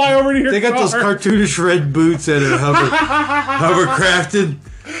 They just fly over to your They got those car. cartoonish red boots that are hovercrafted.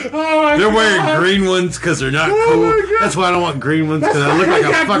 Oh my They're God. wearing green ones because they're not my cool. God. That's why I don't want green ones, because I look They like a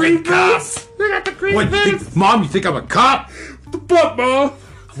got fucking green cop. boots. They got the green What, you boots. think, Mom, you think I'm a cop? What the fuck, Mom?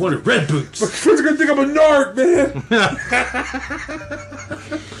 I wanted red boots. Friends are going to think I'm a narc, man.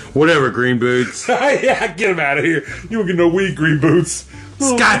 Whatever, green boots. Yeah, get him out of here. You won't get no weed, green boots.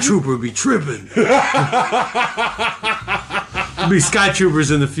 Sky Trooper be tripping. Be Sky Troopers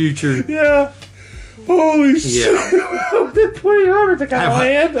in the future. Yeah. Holy shit. Yeah. The 20 hours to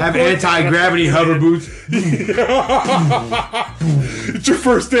land. Have anti-gravity hover boots. It's your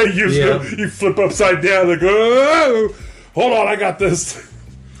first day using Yeah. them. You flip upside down and go, oh, hold on, I got this.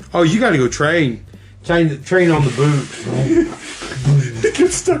 Oh, you got to go train. Train on the boot. You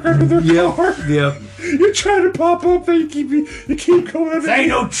get stuck under their car. Yeah. You're trying to pop up, and you keep going under. Ain't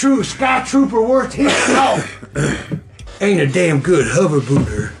no true Sky Trooper worth hitting off. Ain't a damn good hover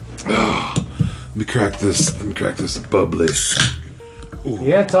booter. Let me crack this bubbly.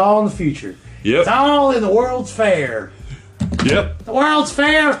 Yeah, it's all in the future. Yep. It's all in the World's Fair. Yep. The World's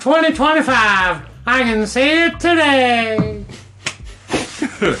Fair of 2025. I can see it today.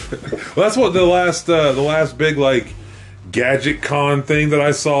 Well, that's what the last big like gadget con thing that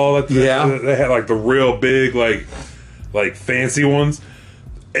I saw. They had like the real big like fancy ones.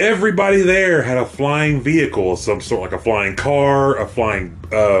 Everybody there had a flying vehicle of some sort, like a flying car, a flying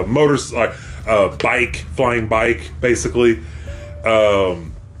flying bike, basically.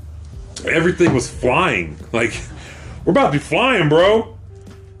 Everything was flying. Like, we're about to be flying, bro.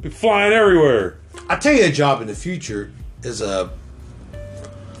 Be flying everywhere. I tell you, a job in the future is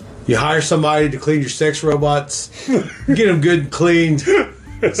you hire somebody to clean your sex robots, get them good and cleaned,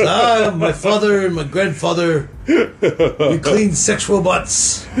 So, my father and my grandfather, we cleaned sexual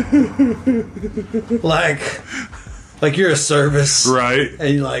butts. Like you're a service. Right.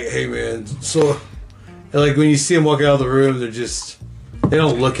 And you're like, hey, man. So, and like when you see them walk out of the room, they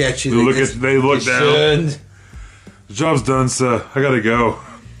don't look at you. They look down. Should. The job's done, so I gotta go.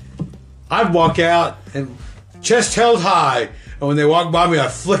 I'd walk out and chest held high. And when they walk by me, I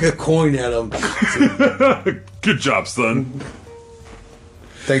flick a coin at them. Good job, son.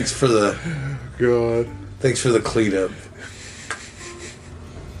 Thanks for the cleanup.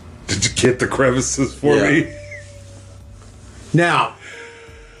 Did you get the crevices for me? Now,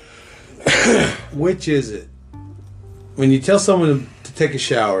 which is it? When you tell someone to take a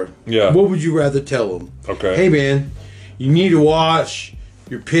shower, what would you rather tell them? Okay. Hey, man, you need to wash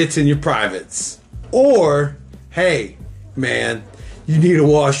your pits and your privates. Or, hey, man, you need to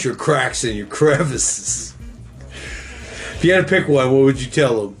wash your cracks and your crevices. If you had to pick one, what would you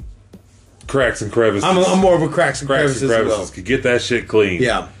tell them? Cracks and crevices. I'm more of a cracks and crevices as well. Could get that shit clean.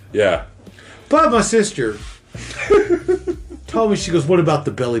 Yeah. Yeah. But my sister told me, she goes, what about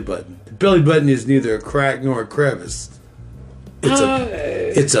the belly button? The belly button is neither a crack nor a crevice.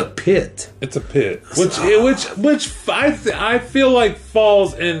 It's a pit. It's a pit. Which I feel like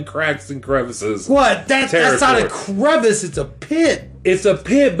falls in cracks and crevices. What? That's not a crevice, it's a pit. It's a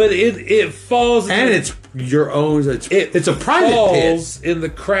pit, but it falls and it's your own. It's a private falls pit. In the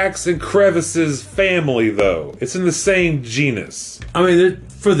cracks and crevices family, though. It's in the same genus. I mean,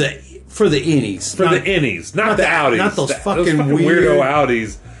 for the innies. The innies, not the outies. Not those fucking weirdo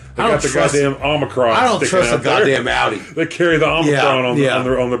outies. They got the goddamn Omicron. I don't trust a goddamn outie. They carry the Omicron on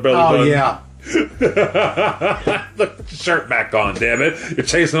their belly button. Oh, yeah. Look, put the shirt back on, damn it. You're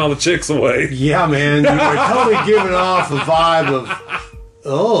chasing all the chicks away. Yeah, man. You're totally giving off a vibe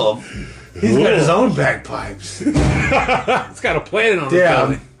of, he's got his own bagpipes. It's got a planet on the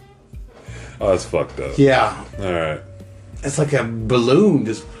belly. Oh, that's fucked up. Yeah. All right. It's like a balloon.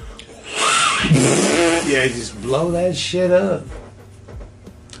 Just just blow that shit up.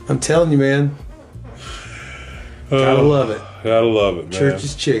 I'm telling you, man. Gotta love it. Gotta love it, man.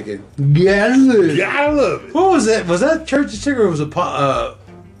 Church's Chicken. Gotta love it. Gotta love it. What was that? Was that Church's Chicken or was it Love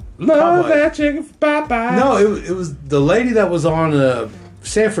Popeye? that chicken for Popeye. No, it was the lady that was on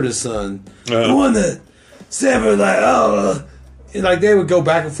Sanford and Son. The one that Sanford like they would go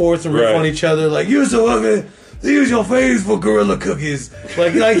back and forth and riff on each other. Like, use your face for gorilla cookies.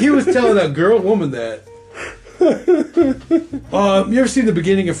 Like he was telling that woman that. You ever seen the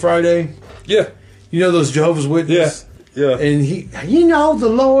beginning of Friday? Yeah. You know those Jehovah's Witnesses? Yeah. And the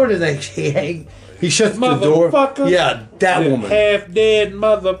Lord, and he shuts the door. Yeah, that woman. Half dead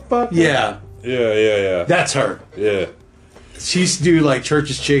motherfucker. Yeah. Yeah. That's her. Yeah. She used to do like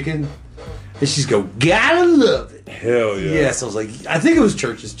Church's Chicken, and she's go, gotta love it. Hell yeah. Yes, I was like, I think it was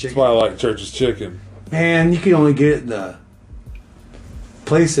Church's Chicken. That's why I like Church's Chicken. Man, you can only get it in a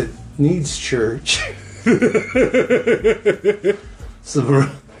place that needs church. Some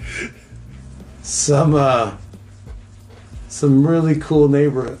really cool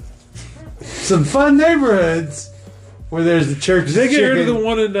neighborhood, some fun neighborhoods where there's the church. Did they get rid of the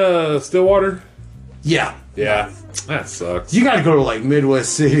one in Stillwater? Yeah, that sucks. You got to go to like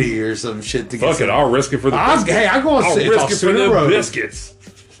Midwest City or some shit to get. Fuck it, I'll risk it for the. I go on. I'll risk it for the biscuits.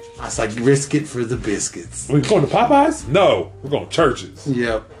 I was like, risk it for the biscuits. We going to Popeyes? No, we're going to Church's.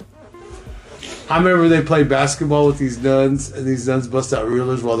 Yep. I remember they played basketball with these nuns, and these nuns bust out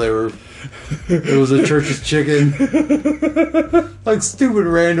rulers while they were. It was a Church's Chicken, like stupid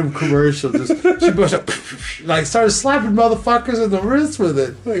random commercial. She bust out, like started slapping motherfuckers in the wrist with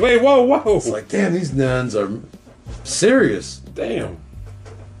it. Like, wait, whoa! It's like, damn, these nuns are serious. Damn,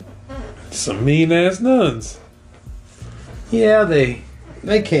 some mean ass nuns. Yeah, they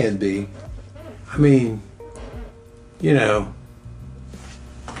can be. I mean, you know.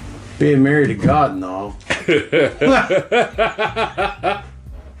 Being married to God and all.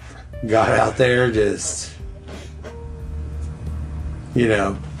 God out there just,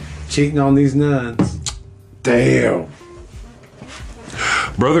 cheating on these nuns. Damn.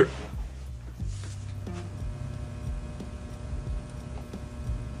 Brother.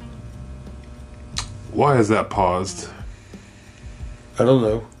 Why is that paused? I don't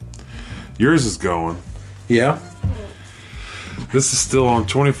know. Yours is going. Yeah? This is still on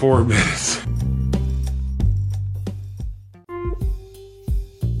 24 minutes.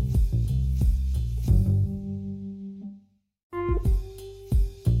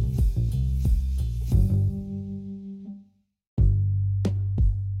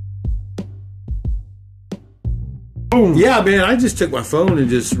 Boom. Yeah, man, I just took my phone and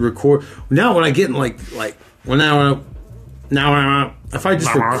just record. Now when I get in like when Now, if I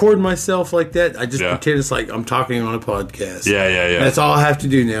just record myself like that, I just Yeah. pretend it's like I'm talking on a podcast. Yeah. That's all I have to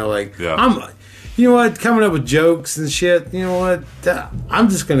do now. Like, Yeah. you know what, coming up with jokes and shit, you know what, I'm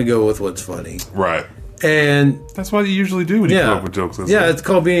just going to go with what's funny. Right. And That's what you usually do when you come up with jokes. it's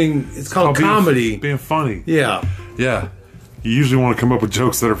called comedy. Being funny. Yeah. Yeah. You usually want to come up with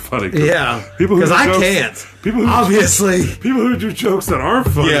jokes that are funny. Yeah. People who Because do I jokes- can't. People who Obviously. People who do jokes that aren't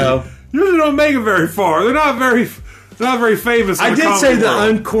funny Yeah. usually don't make it very far. They're not very famous. In I the did say comedy the world.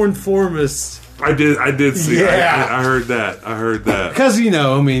 unconformist. I did see. Yeah. I heard that. Because, you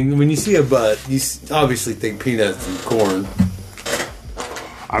know, I mean, when you see a butt, you obviously think peanuts and corn.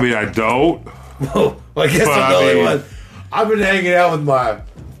 I mean, I don't. Well, I guess But I'm the I only mean- one. I've been hanging out with my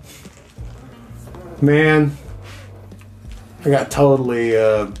man. I got totally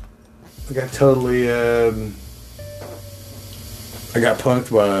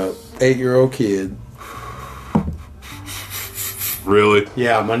punked by an 8-year-old kid. Really?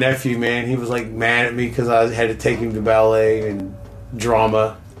 Yeah, my nephew, man, he was like mad at me because I had to take him to ballet and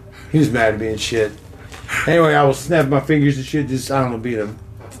drama. He was mad at me and shit. Anyway, I was snapping my fingers and shit, just, I don't know, being a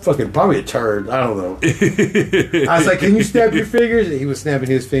fucking, probably a turd. I don't know. I was like, can you snap your fingers? And he was snapping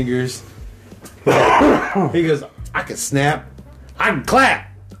his fingers. He goes, I can snap. I can clap.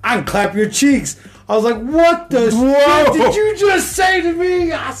 I can clap your cheeks. I was like, what the shit did you just say to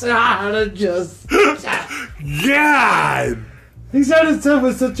me? I said, I had to just... God. He said it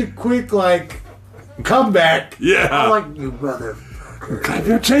with such a quick, like, comeback. Yeah. I'm like, you brother. Clap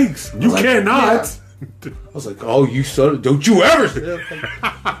your cheeks. You like, cannot. I was like, oh, you son of... Don't you ever...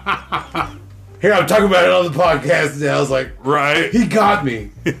 Here, I'm talking about it on the podcast now. I was like, Right. he got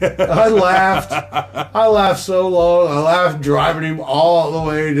me. I laughed. I laughed so long. I laughed driving him all the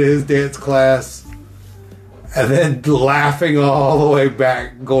way to his dance class. And then laughing all the way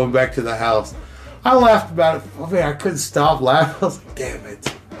back, going back to the house. I laughed about it. I mean, I couldn't stop laughing. I was like, damn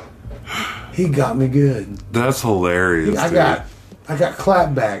it. He got me good. That's hilarious. I dude. got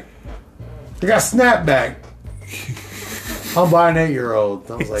clap back. I got snap back. I'm by an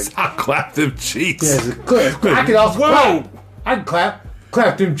 8-year-old. I was like, I clap them cheeks. yeah, it's a clip. I can also clap. I can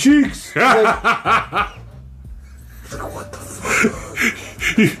clap them cheeks. I was like, what the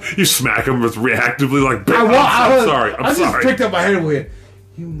fuck? You smack them with reactively like. I'm sorry. I just picked up my hand and went,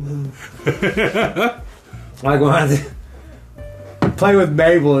 you move. Like when I play with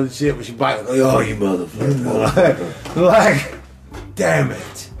Mabel and shit, when she bites, like, oh, you motherfucker. Like, damn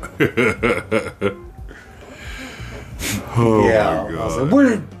it. Oh Yeah. my I was God.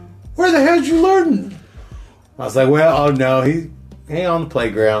 like, where the hell did you learn? I was like, well, oh no, he ain't on the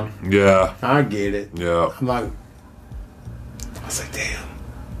playground. Yeah. I get it. Yeah. I'm like, I was like, damn.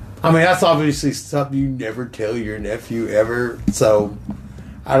 I mean, that's obviously something you never tell your nephew ever. So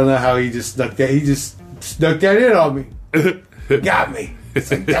I don't know how he just snuck that. He just snuck that in on me. Got me. It's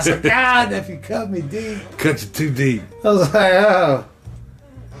like, that's like, God, nephew cut me deep. Cut you too deep. I was like, oh,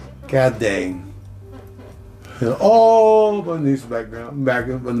 God dang. Oh, my niece back in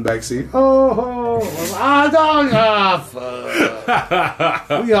the back seat. Oh,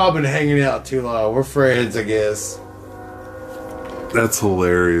 fuck. We all been hanging out too long. We're friends, I guess. That's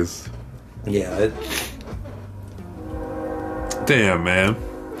hilarious. Yeah. Damn, man.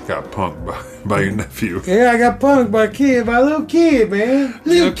 Got punked by your nephew. Yeah, I got punked by a little kid, man.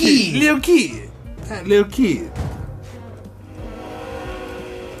 Little kid. That little kid.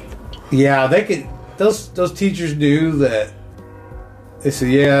 Yeah, they could. Those teachers knew that. They said,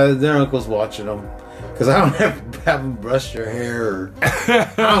 yeah, their uncle's watching them. Because I don't have them brush their hair. Or,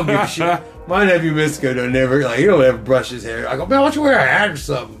 I don't give a shit. My nephew Misco don't never, like, he don't ever brush his hair. I go, man, why don't you wear a hat or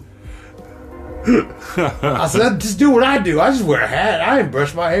something? I said, just do what I do. I just wear a hat. I ain't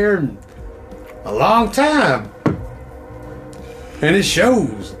brushed my hair in a long time. And it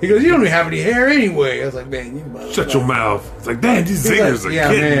shows. He goes, you don't even have any hair anyway. I was like, man, you motherfucker. Shut your mouth. It's like, damn, these He's singers like, are yeah,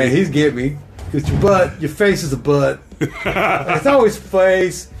 kidding man, me. he's getting me. Because your face is a butt. It's always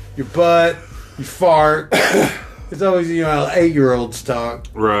face, your butt, you fart. It's always, you know, how 8-year-olds talk.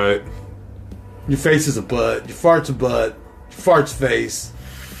 Right. Your face is a butt. Your fart's a butt. Your fart's face.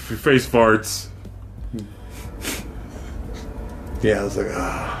 Your face farts. Yeah, I was like,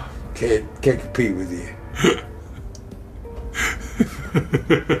 ah, can't compete with you.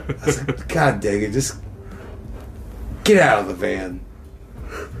 I was like, God dang it, just get out of the van.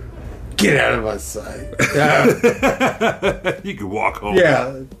 Get out of my sight. You can walk home.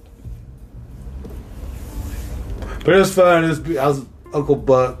 Yeah. But it was fun. I was Uncle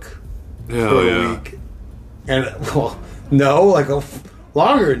Buck Hell for a yeah. week. And, well, no, like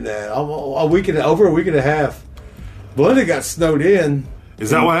longer than that. Over a week and a half. Belinda got snowed in. Is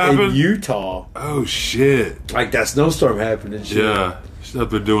that what in happened? Utah. Oh shit! Like that snowstorm happened and shit. Yeah, she's up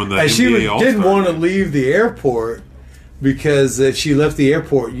there doing the And she NBA All-Star didn't want to game. leave the airport because if she left the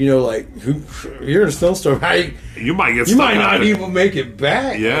airport, like you're in a snowstorm, You might get. you stuck might out not there. even make it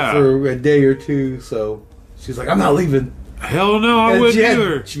back Yeah. for a day or two. So she's like, I'm not leaving. Hell no, I And wouldn't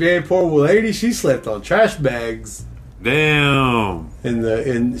either. she had a poor lady. She slept on trash bags. Damn.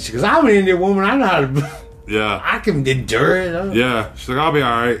 And she goes, I'm an Indian woman. I know how to. Yeah. I can endure it. Yeah. She's like, I'll be all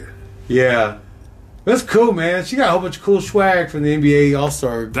right. Yeah. That's cool, man. She got a whole bunch of cool swag from the NBA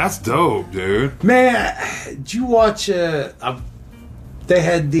All-Star. That's dope, dude. Man, did you watch... they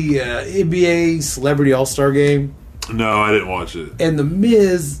had the NBA Celebrity All-Star Game, No, I didn't watch it. and The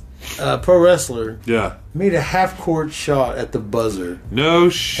Miz, pro wrestler, Yeah. made a half-court shot at the buzzer, No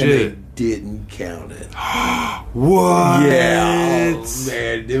and shit. they didn't count it. What? Yeah, oh,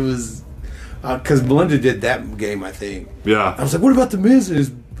 man, it was... Because Belinda did that game, I think. I Yeah. was like, what about The Miz and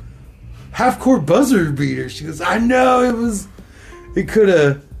his half-court buzzer beater? She goes, I know, it could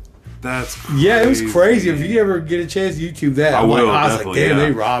have... That's crazy. Yeah, it was crazy. If you ever get a chance to YouTube that, I I'm will, I was like, definitely, damn, yeah.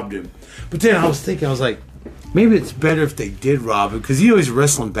 they robbed him. But then I was thinking, I was like, maybe it's better if they did rob him because he was a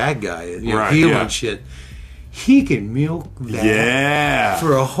wrestling bad guy, Right, heel yeah. and shit. He can milk that Yeah.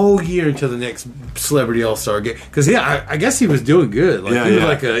 for a whole year until the next Celebrity All-Star game. Because I guess he was doing good. Like Yeah, he was yeah.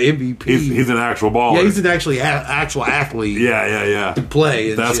 like an MVP. He's an actual baller. yeah, he's an actual athlete. yeah. To play.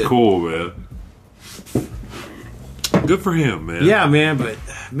 And That's shit. cool, man. Good for him, man. Yeah, man, but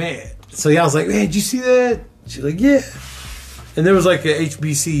man. So yeah, I was like, man, did you see that? She's like, yeah. And there was like a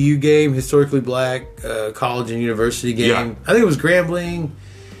HBCU game, historically black college and university game. Yeah. I think it was Grambling,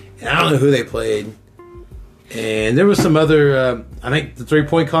 and I don't know who they played. And there was some other, I think the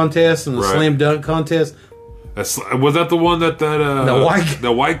 3-point contest and the Right. slam dunk contest. Was that the one that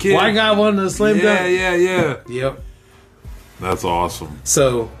the white kid? White guy won the slam Yeah, dunk. yeah. Yep. That's awesome.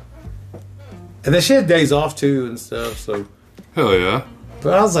 So, and then she had days off too and stuff. So, Hell yeah.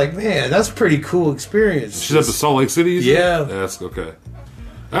 but I was like, man, that's a pretty cool experience. She's at the Salt Lake City. you said? Yeah. That's okay.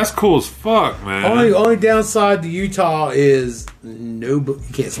 That's cool as fuck, man. Only downside to Utah is you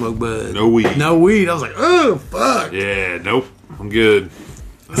can't smoke bud. No weed. No weed. I was like, oh fuck. Yeah, nope. I'm good.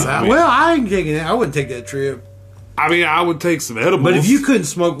 So, I ain't taking that. I wouldn't take that trip. I mean, I would take some edibles. But if you couldn't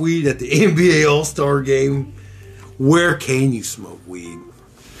smoke weed at the NBA All-Star Game, where can you smoke weed?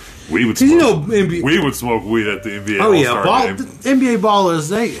 we would, 'Cause smoke, you know NBA. we would smoke weed at the NBA Oh yeah, All-Star game. NBA ballers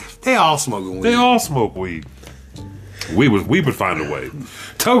they all smoking weed. They all smoke weed. We would find a way.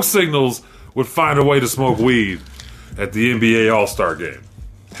 Toe Signals would find a way to smoke weed at the NBA All-Star game.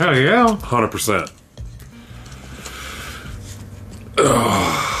 Hell yeah. 100%.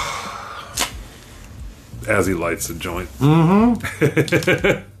 As he lights the joint.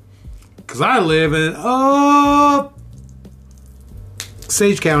 Because I live in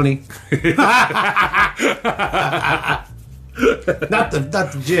Sage County. not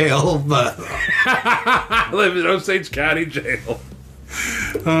the jail, but I live in Osage County Jail.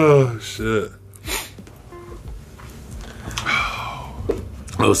 Oh, shit.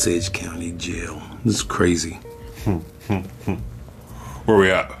 Osage County Jail. This is crazy. Where we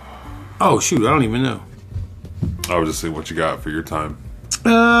at? Oh shoot, I don't even know. I was just seeing what you got for your time.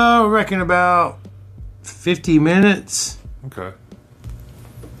 I reckon about 50 minutes. Okay.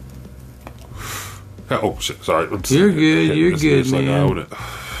 Oh, shit. Sorry. You're good, you're It's good, like, man. I wouldn't-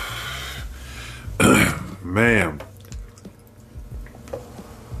 Man. I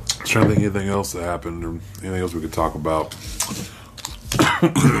was trying to think of anything else that happened or anything else we could talk about.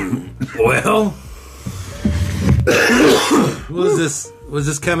 Well, was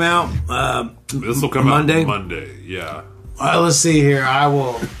this come out? This will come Monday? out Monday. Yeah. Let's see here.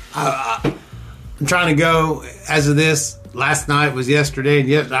 I'm trying to go as of this. Last night was yesterday, and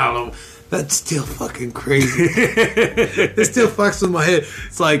yet I don't know. That's still fucking crazy. It still fucks with my head.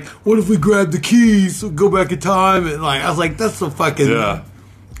 It's like, what if we grab the keys, go back in time, and like I was like, that's the fucking Yeah.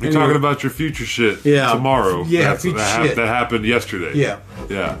 You're Anyway. talking about your future shit Yeah. tomorrow. Yeah, future shit. That happened yesterday. Yeah.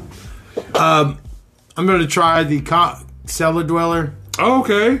 Yeah. I'm gonna try the cellar dweller. Oh,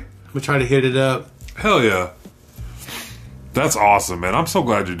 okay. I'm gonna try to hit it up. Hell yeah. That's awesome, man. I'm so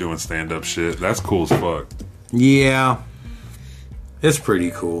glad you're doing stand-up shit. That's cool as fuck. Yeah, it's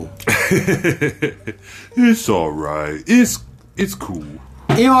pretty cool. It's alright. It's cool.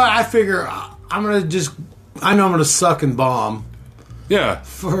 You know what? I figure I'm gonna I know I'm gonna suck and bomb Yeah.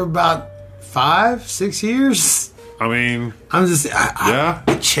 for about 5-6 years. I mean, I'm just yeah.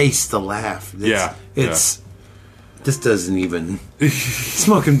 I chase the laugh. This doesn't even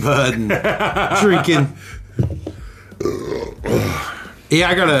smoking bud and drinking. Yeah,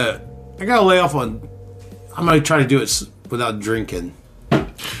 I gotta lay off on. I'm gonna try to do it without drinking.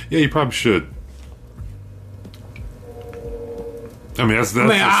 Yeah, you probably should. I mean, that's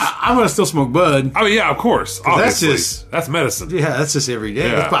I'm gonna still smoke bud. oh yeah, of course. That's Obviously. That's medicine. Yeah, that's just every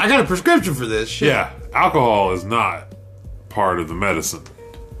day. Yeah. I got a prescription for this shit. Yeah, alcohol is not part of the medicine.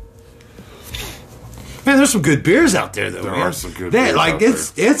 Man, there's some good beers out there, though. There man. are some good That, beers like out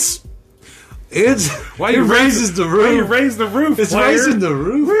it's Why it you raises the roof. Why you raise the roof? It's player? raising the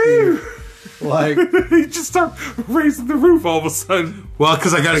roof. dude. Like, You just start raising the roof all of a sudden. well,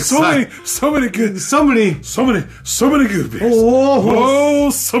 because I got excited. So many good beers. Oh.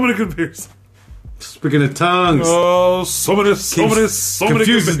 So many good beers. Speaking of tongues, Oh, so many good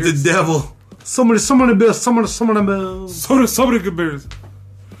confuses beers. the devil. So many beers. So many beers. So many good beers.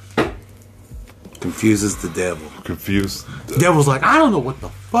 Confuses the devil. Confused. The devil's like, I don't know what the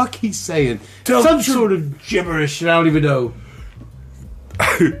fuck he's saying. Tell Some the truth. sort of gibberish. I don't even know.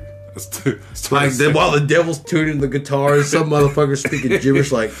 It's Like while the devil's tuning the guitar, some motherfucker speaking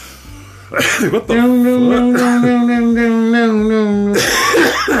gibberish like. what the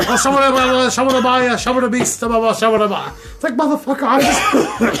It's like,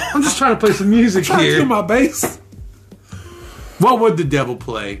 motherfucker, I'm just trying to play some music Trying to do here. my bass? What would the devil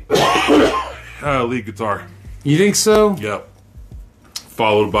play? Lead guitar. You think so? Yep.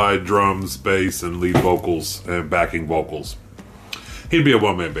 Followed by drums, bass, and lead vocals and backing vocals. He'd be a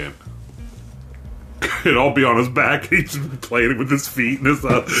one-man band. It'd all be on his back. He's playing it with his feet and his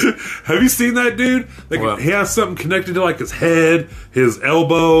Have you seen that dude? Like What? he has something connected to like his head, his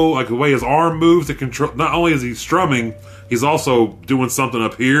elbow, like the way his arm moves to control. Not only is he strumming, he's also doing something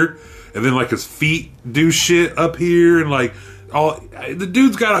up here, and then like his feet do shit up here, and like all the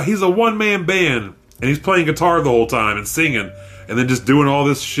dude's got. He's a one-man band, and he's playing guitar the whole time and singing, and then just doing all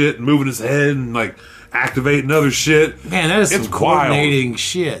this shit and moving his head and like activating other shit. Man, that is It's some wild. coordinating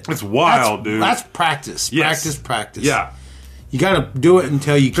shit. It's wild, That's, dude. That's practice. Yes. Practice. Yeah. You gotta do it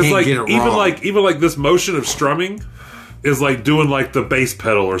until you can't Like get it wrong. even like this motion of strumming is like doing like the bass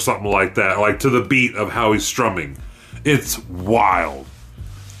pedal or something like that, like to the beat of how he's strumming. It's wild.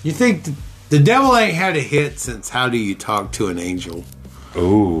 You think the devil ain't had a hit since How Do You Talk to an Angel?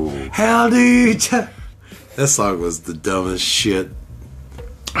 Ooh. How do you talk? That song was the dumbest shit.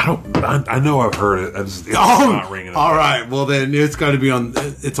 I know I've heard it. It's not ringing. All right. Well, then it's got to be on.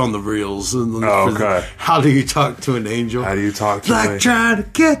 It's on the reels. Oh, okay. How do you talk to an angel? How do you talk to like me? trying to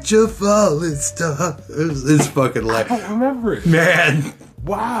catch a falling star. It's fucking like, I don't remember it. man.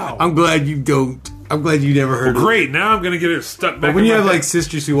 Wow. I'm glad you don't. I'm glad you never heard of it. Great. Now I'm gonna get it stuck back. But when in you my have head. like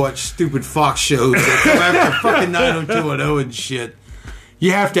sisters who watch stupid Fox shows that come after fucking 90210 and shit,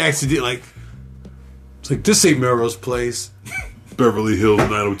 you have to actually do like. It's like, this ain't Melrose Place. Beverly Hills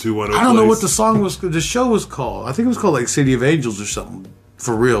 90210. I don't know what the show was called. I think it was called like City of Angels or something.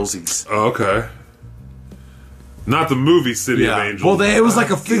 For realsies. Oh, okay. Not the movie City of Angels. Well, it was like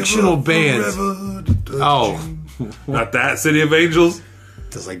a fictional band. Oh. Not that City of Angels.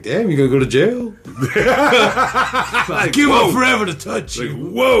 It's like, damn, you gonna go to jail? Give up forever to touch Like, you.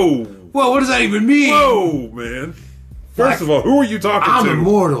 whoa. Well, what does that even mean? Whoa, man. First of all, who are you talking I'm to?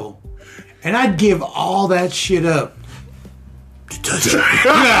 immortal. And I'd give all that shit up to touch you.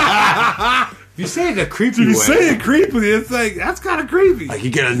 If you say it in a creepy way. You say it creepily. It's like, that's kind of creepy. Like, you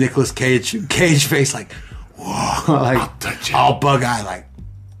get a Nicolas Cage face, like, whoa. Like, I'll touch you. all bug eye, like,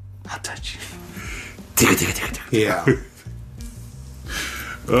 I'll touch you. Yeah.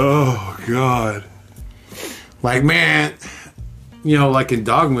 Oh, God. Like, man, you know, like in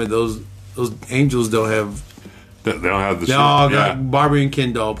Dogma, those angels don't have. They don't have the They shit. all got Barbie and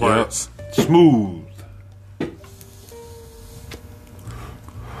Ken doll parts. Yeah. Smooth.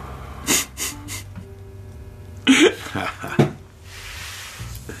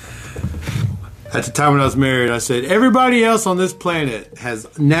 At the time when I was married, I said, everybody else on this planet has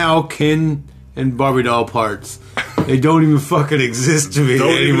now Ken and Barbie doll parts. They don't even fucking exist to me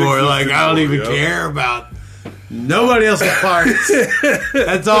Don't even anymore. exist Like, I don't anymore, even yeah. care about nobody else's parts.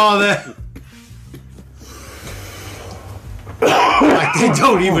 That's all that. Like, they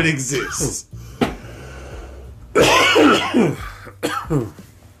don't even exist.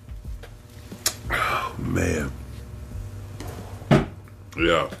 Man.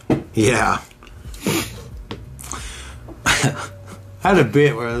 Yeah. Yeah. I had a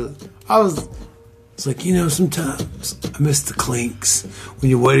bit where it's like, you know, sometimes I miss the clinks when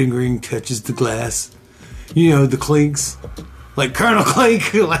your wedding ring touches the glass. You know, the clinks. Like Colonel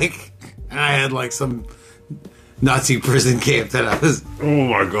Clink, like, I had like some Nazi prison camp that Oh,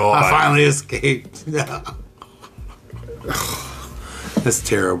 my God. I finally escaped. That's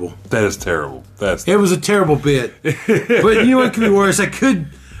terrible. That is terrible. It was a terrible bit. But you know what could be worse? I could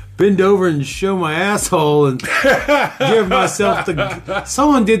bend over and show my asshole and give myself the.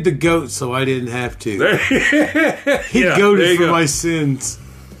 Someone did the goat, so I didn't have to. He goated for my sins.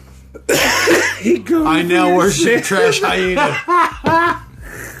 I now worship trash hyena.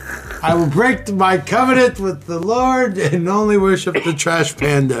 I will break my covenant with the Lord and only worship the trash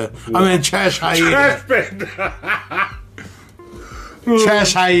panda. I mean, trash hyena. Trash panda.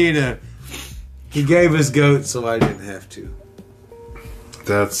 Trash hyena. He gave us goats, so I didn't have to.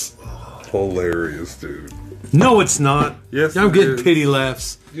 That's hilarious, dude. No, it's not. Yes, I'm it getting is. pity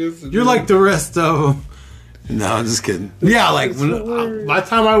laughs. Yes, it You're is. like the rest of them. No, I'm just kidding. Yeah, like when by the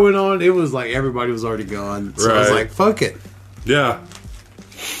time I went on, it was like everybody was already gone. So I was Right. like, "Fuck it." Yeah.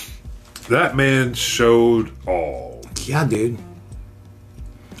 That man showed all. Yeah, dude.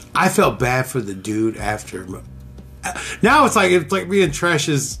 I felt bad for the dude after. Now it's like me and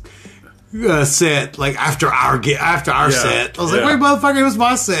Trash's set, like after our set. I was like, yeah. "Wait, motherfucker, it was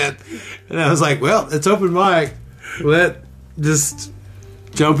my set," and I was like, "Well, it's open mic. Just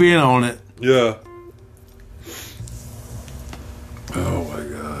jump in on it." Yeah. Oh my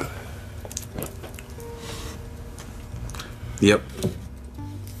god. Yep.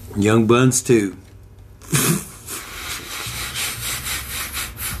 Young Buns too.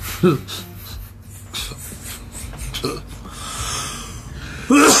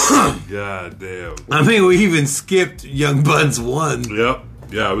 God damn. I mean, we even skipped Young Buns 1. Yep.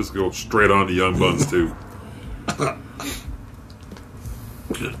 Yeah, I was going straight on to Young Buns too.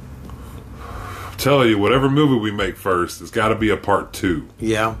 Tell you, whatever movie we make first, it's got to be a part 2.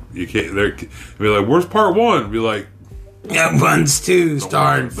 Yeah. You can't. They're be like, "Where's part 1?" Be like, Young Buns 2,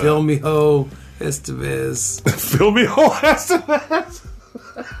 starring worry about Phil Miho Estevez. "Fill me whole estimate."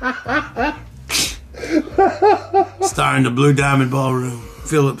 Starring the Blue Diamond Ballroom.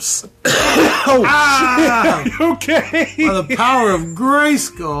 Phillips. Oh shit! Okay. By the power of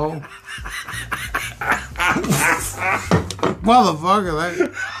Grayskull.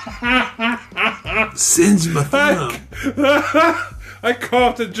 Motherfucker, that singed my thumb. I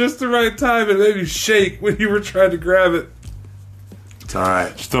coughed at just the right time and made me shake when you were trying to grab it. It's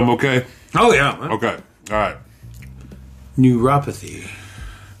alright. Thumb okay? Oh, yeah. Okay. All right. Neuropathy.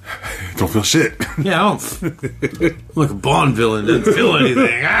 Don't feel shit. Yeah, I don't. I'm like a Bond villain. Doesn't feel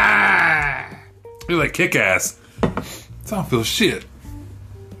anything. Ah! You're like kick ass. I don't feel shit.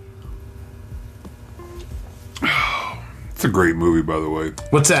 It's a great movie, by the way.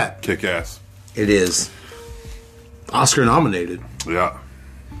 What's that? Kick ass. It is. Oscar nominated. Yeah.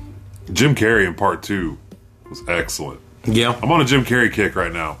 Jim Carrey in part 2 was excellent. Yeah. I'm on a Jim Carrey kick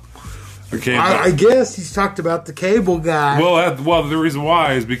right now. I came back. I guess he's talked about the cable guy. Well, the reason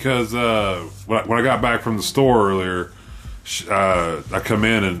why is because when I got back from the store earlier, I come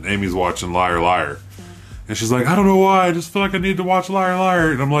in and Amy's watching Liar Liar, and she's like, "I don't know why, I just feel like I need to watch Liar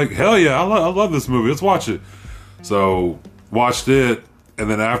Liar," and I'm like, "Hell yeah, I love this movie. Let's watch it." So watched it, and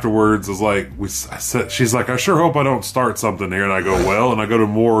then afterwards I was like, she's like, "I sure hope I don't start something here," and I go, "Well," and I go to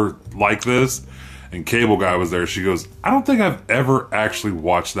more like this. And Cable Guy was there. She goes, "I don't think I've ever actually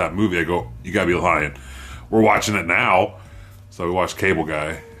watched that movie." I go, "You gotta be lying. We're watching it now." So we watched Cable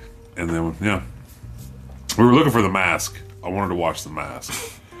Guy. And then, yeah. We were looking for The Mask. I wanted to watch The Mask.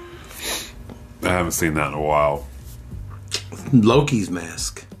 I haven't seen that in a while. Loki's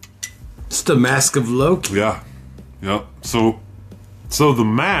mask. It's the mask of Loki. Yeah. Yep. So The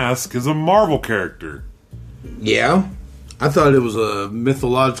Mask is a Marvel character. Yeah. I thought it was a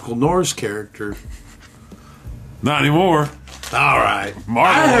mythological Norse character. Not anymore. All right.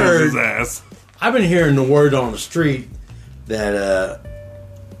 Marvel I has heard. his ass. I've been hearing the word on the street that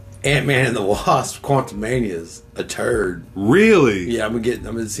Ant-Man and the Wasp: Quantumania is a turd. Really? Yeah, I'm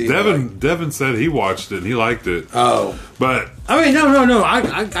gonna see. Devin said he watched it and he liked it. Oh, But I mean, no.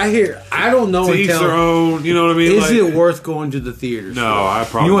 I hear. I don't know to each until. their own, you know what I mean? Is Like, it worth going to the theaters? No, for? I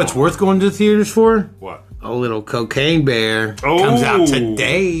probably You know what's won't. worth going to the theaters for? What? A little Cocaine Bear Oh. comes out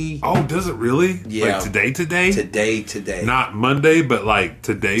today. Oh, does it really? Yeah. Like today? Today. Not Monday, but like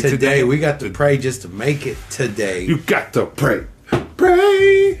today. We got to pray just to make it today. You got to pray.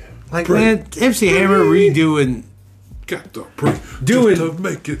 Pray. Like, pray. man, MC Hammer redoing Got to pray. Doing- just to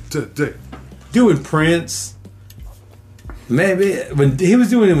make it today. Prince. Maybe when he was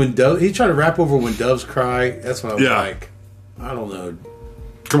doing it when he tried to rap over When Doves Cry. That's what I was Yeah. like. I don't know.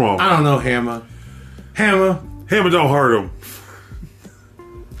 Come on. I don't know, Hammer. Hammer don't hurt him.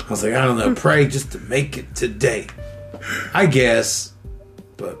 I was like, I don't know. Pray just to make it today. I guess.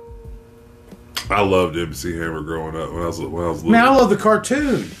 But I loved MC Hammer growing up when I was little. man, I love the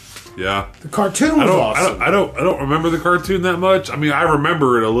cartoon. Yeah. The cartoon was awesome. I don't remember the cartoon that much. I mean, I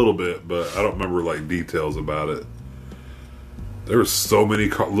remember it a little bit, but I don't remember like details about it. there were so many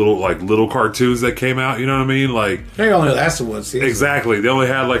little cartoons that came out. You know what I mean? Like They only lasted one season. exactly, they only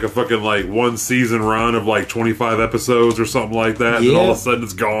had like a fucking like one season run of like 25 episodes or something like that. And Yeah. all of a sudden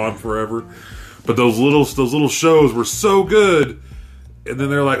it's gone forever. But those little shows were so good. And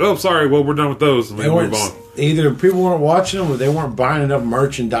then they're like, oh, sorry, well, we're done with those. And they move on. Either people weren't watching them or they weren't buying enough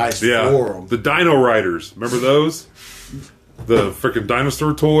merchandise Yeah. for them. The Dino Riders. Remember those? The freaking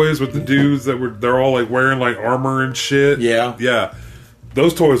dinosaur toys with the dudes they're all like wearing like armor and shit. Yeah. Yeah.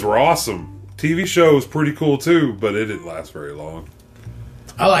 Those toys were awesome. TV show was pretty cool too, but it didn't last very long.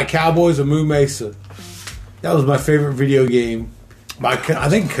 I like Cowboys of Moo Mesa. That was my favorite video game. I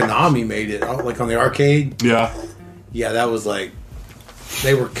think Konami made it, like on the arcade. Yeah. Yeah, that was like,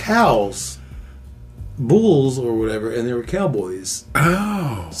 they were cows, bulls or whatever, and they were cowboys.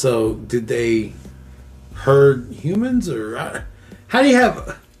 Oh. So did they herd humans, or how do you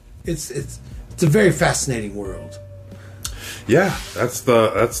have? It's a very fascinating world. Yeah, that's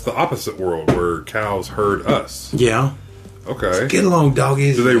the opposite world where cows herd us. Yeah, Okay. get along,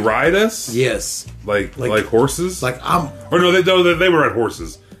 doggies. Do they ride us? Yes, Like horses? like I'm. Or no, they would ride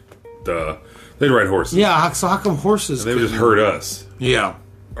horses. Duh. They'd ride horses. Yeah, so how come horses? They would just herd us. Yeah,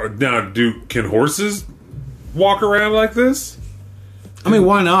 Now, can horses walk around like this? I mean,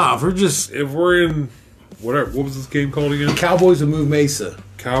 why not? We're just If we're in what was this game called again? Cowboys of Moo Mesa.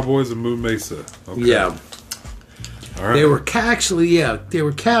 Cowboys of Moon Mesa. Okay. Yeah, All right. they were they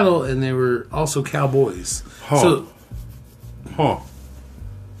were cattle, and they were also cowboys. Huh. So Huh.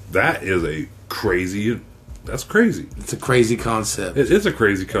 That is that's crazy. it's a crazy concept. It is a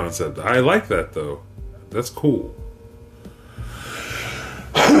crazy concept. I like that though. That's cool.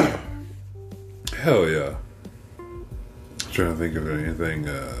 Hell yeah. I'm trying to think of anything.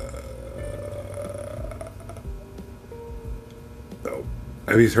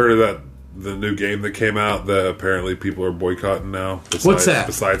 Have you heard of the new game that came out that apparently people are boycotting now? What's that?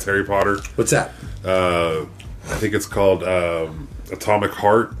 Besides Harry Potter, What's that? I think it's called Atomic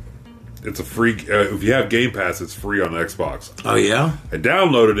Heart. It's a free. If you have Game Pass, it's free on Xbox. Oh yeah. I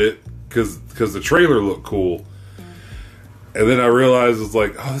downloaded it because the trailer looked cool, and then I realized it's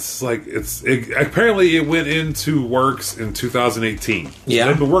like, oh, this is like apparently it went into works in 2018. Yeah.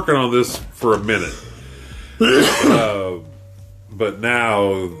 They've been working on this for a minute, but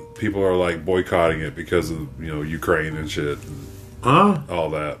now people are like boycotting it because of Ukraine and shit, and Huh? all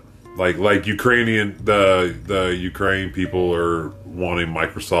that. Like Ukrainian the Ukraine people are wanting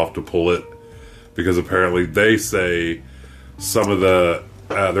Microsoft to pull it because apparently they say some of the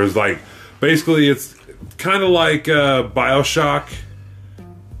there's like basically it's kind of like BioShock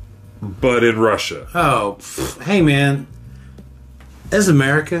but in Russia. Oh, hey man, as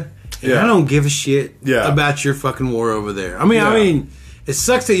America, and Yeah. I don't give a shit Yeah. about your fucking war over there. I mean, it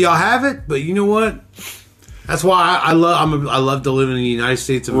sucks that y'all have it, but you know what? That's why I love to live in the United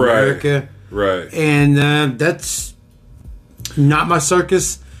States of Right. America, Right. and that's not my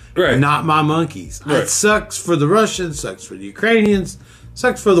circus, Right. not my monkeys. Right. It sucks for the Russians, sucks for the Ukrainians,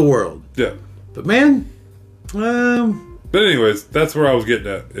 sucks for the world. Yeah. But man, But anyways, that's where I was getting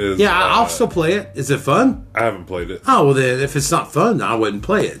at is yeah, I'll still play it. Is it fun? I haven't played it. Oh well, then if it's not fun, then I wouldn't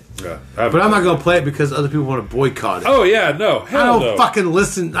play it. Yeah. But I'm not going to play it because other people want to boycott it. Oh yeah, no. I Hell don't no. fucking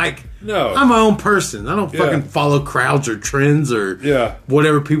listen. Like, No. I'm my own person. I don't Yeah. fucking follow crowds or trends or Yeah.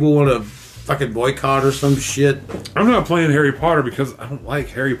 whatever people want to fucking boycott or some shit. I'm not playing Harry Potter because I don't like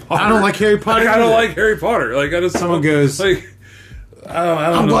Harry Potter. I don't like Harry Potter Like, I don't either. like Harry Potter. Like I just Someone goes, like I don't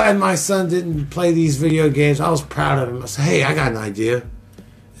I'm know. glad my son didn't play these video games. I was proud of him. I said, hey, I got an idea.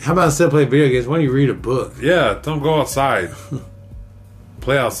 How about instead of playing video games, why don't you read a book? Yeah, don't go outside.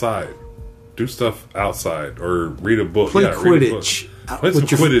 Play outside. Do stuff outside or read a book. Play Yeah, read a Quidditch. book. Play some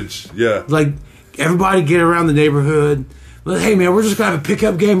With your- Quidditch. Yeah. Like, everybody get around the neighborhood. Well, hey, man, we're just going to have a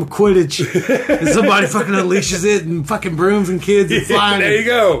pickup game of Quidditch. And somebody fucking unleashes it and fucking brooms and kids and flying. There you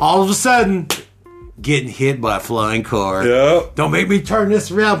go. All of a sudden, getting hit by a flying car. Yep. Don't make me turn this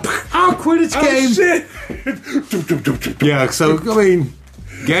around. Oh, Quidditch Oh game. shit. Yeah, so, I mean,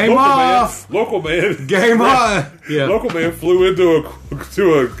 game off. Local man. Game on. Yeah. Local man flew into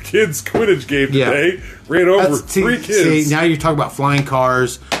a kid's Quidditch game Yeah. today. Ran over That's- three kids. See, now you're talking about flying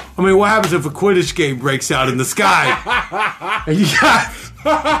cars. I mean, what happens if a Quidditch game breaks out in the sky? And you got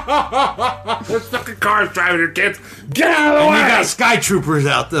There's fucking cars driving your kids. Get out of the and way. you got sky troopers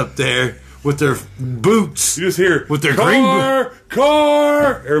out up there with their boots, You just hear with their car.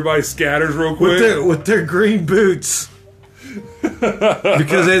 Everybody scatters real quick. with their green boots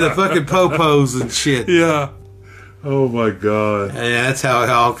because they're the fucking popos and shit. Yeah. Oh my god. And that's how it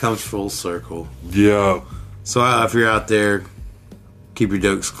all comes full circle. Yeah. So if you're out there, keep your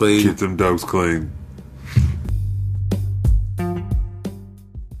dokes clean. Keep them dogs clean.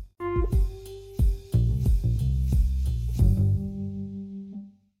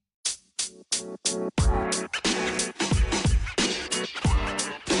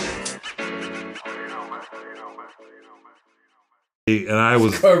 and I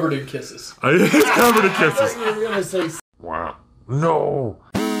was Covered in kisses. it's covered in kisses. You were gonna say Wow. No.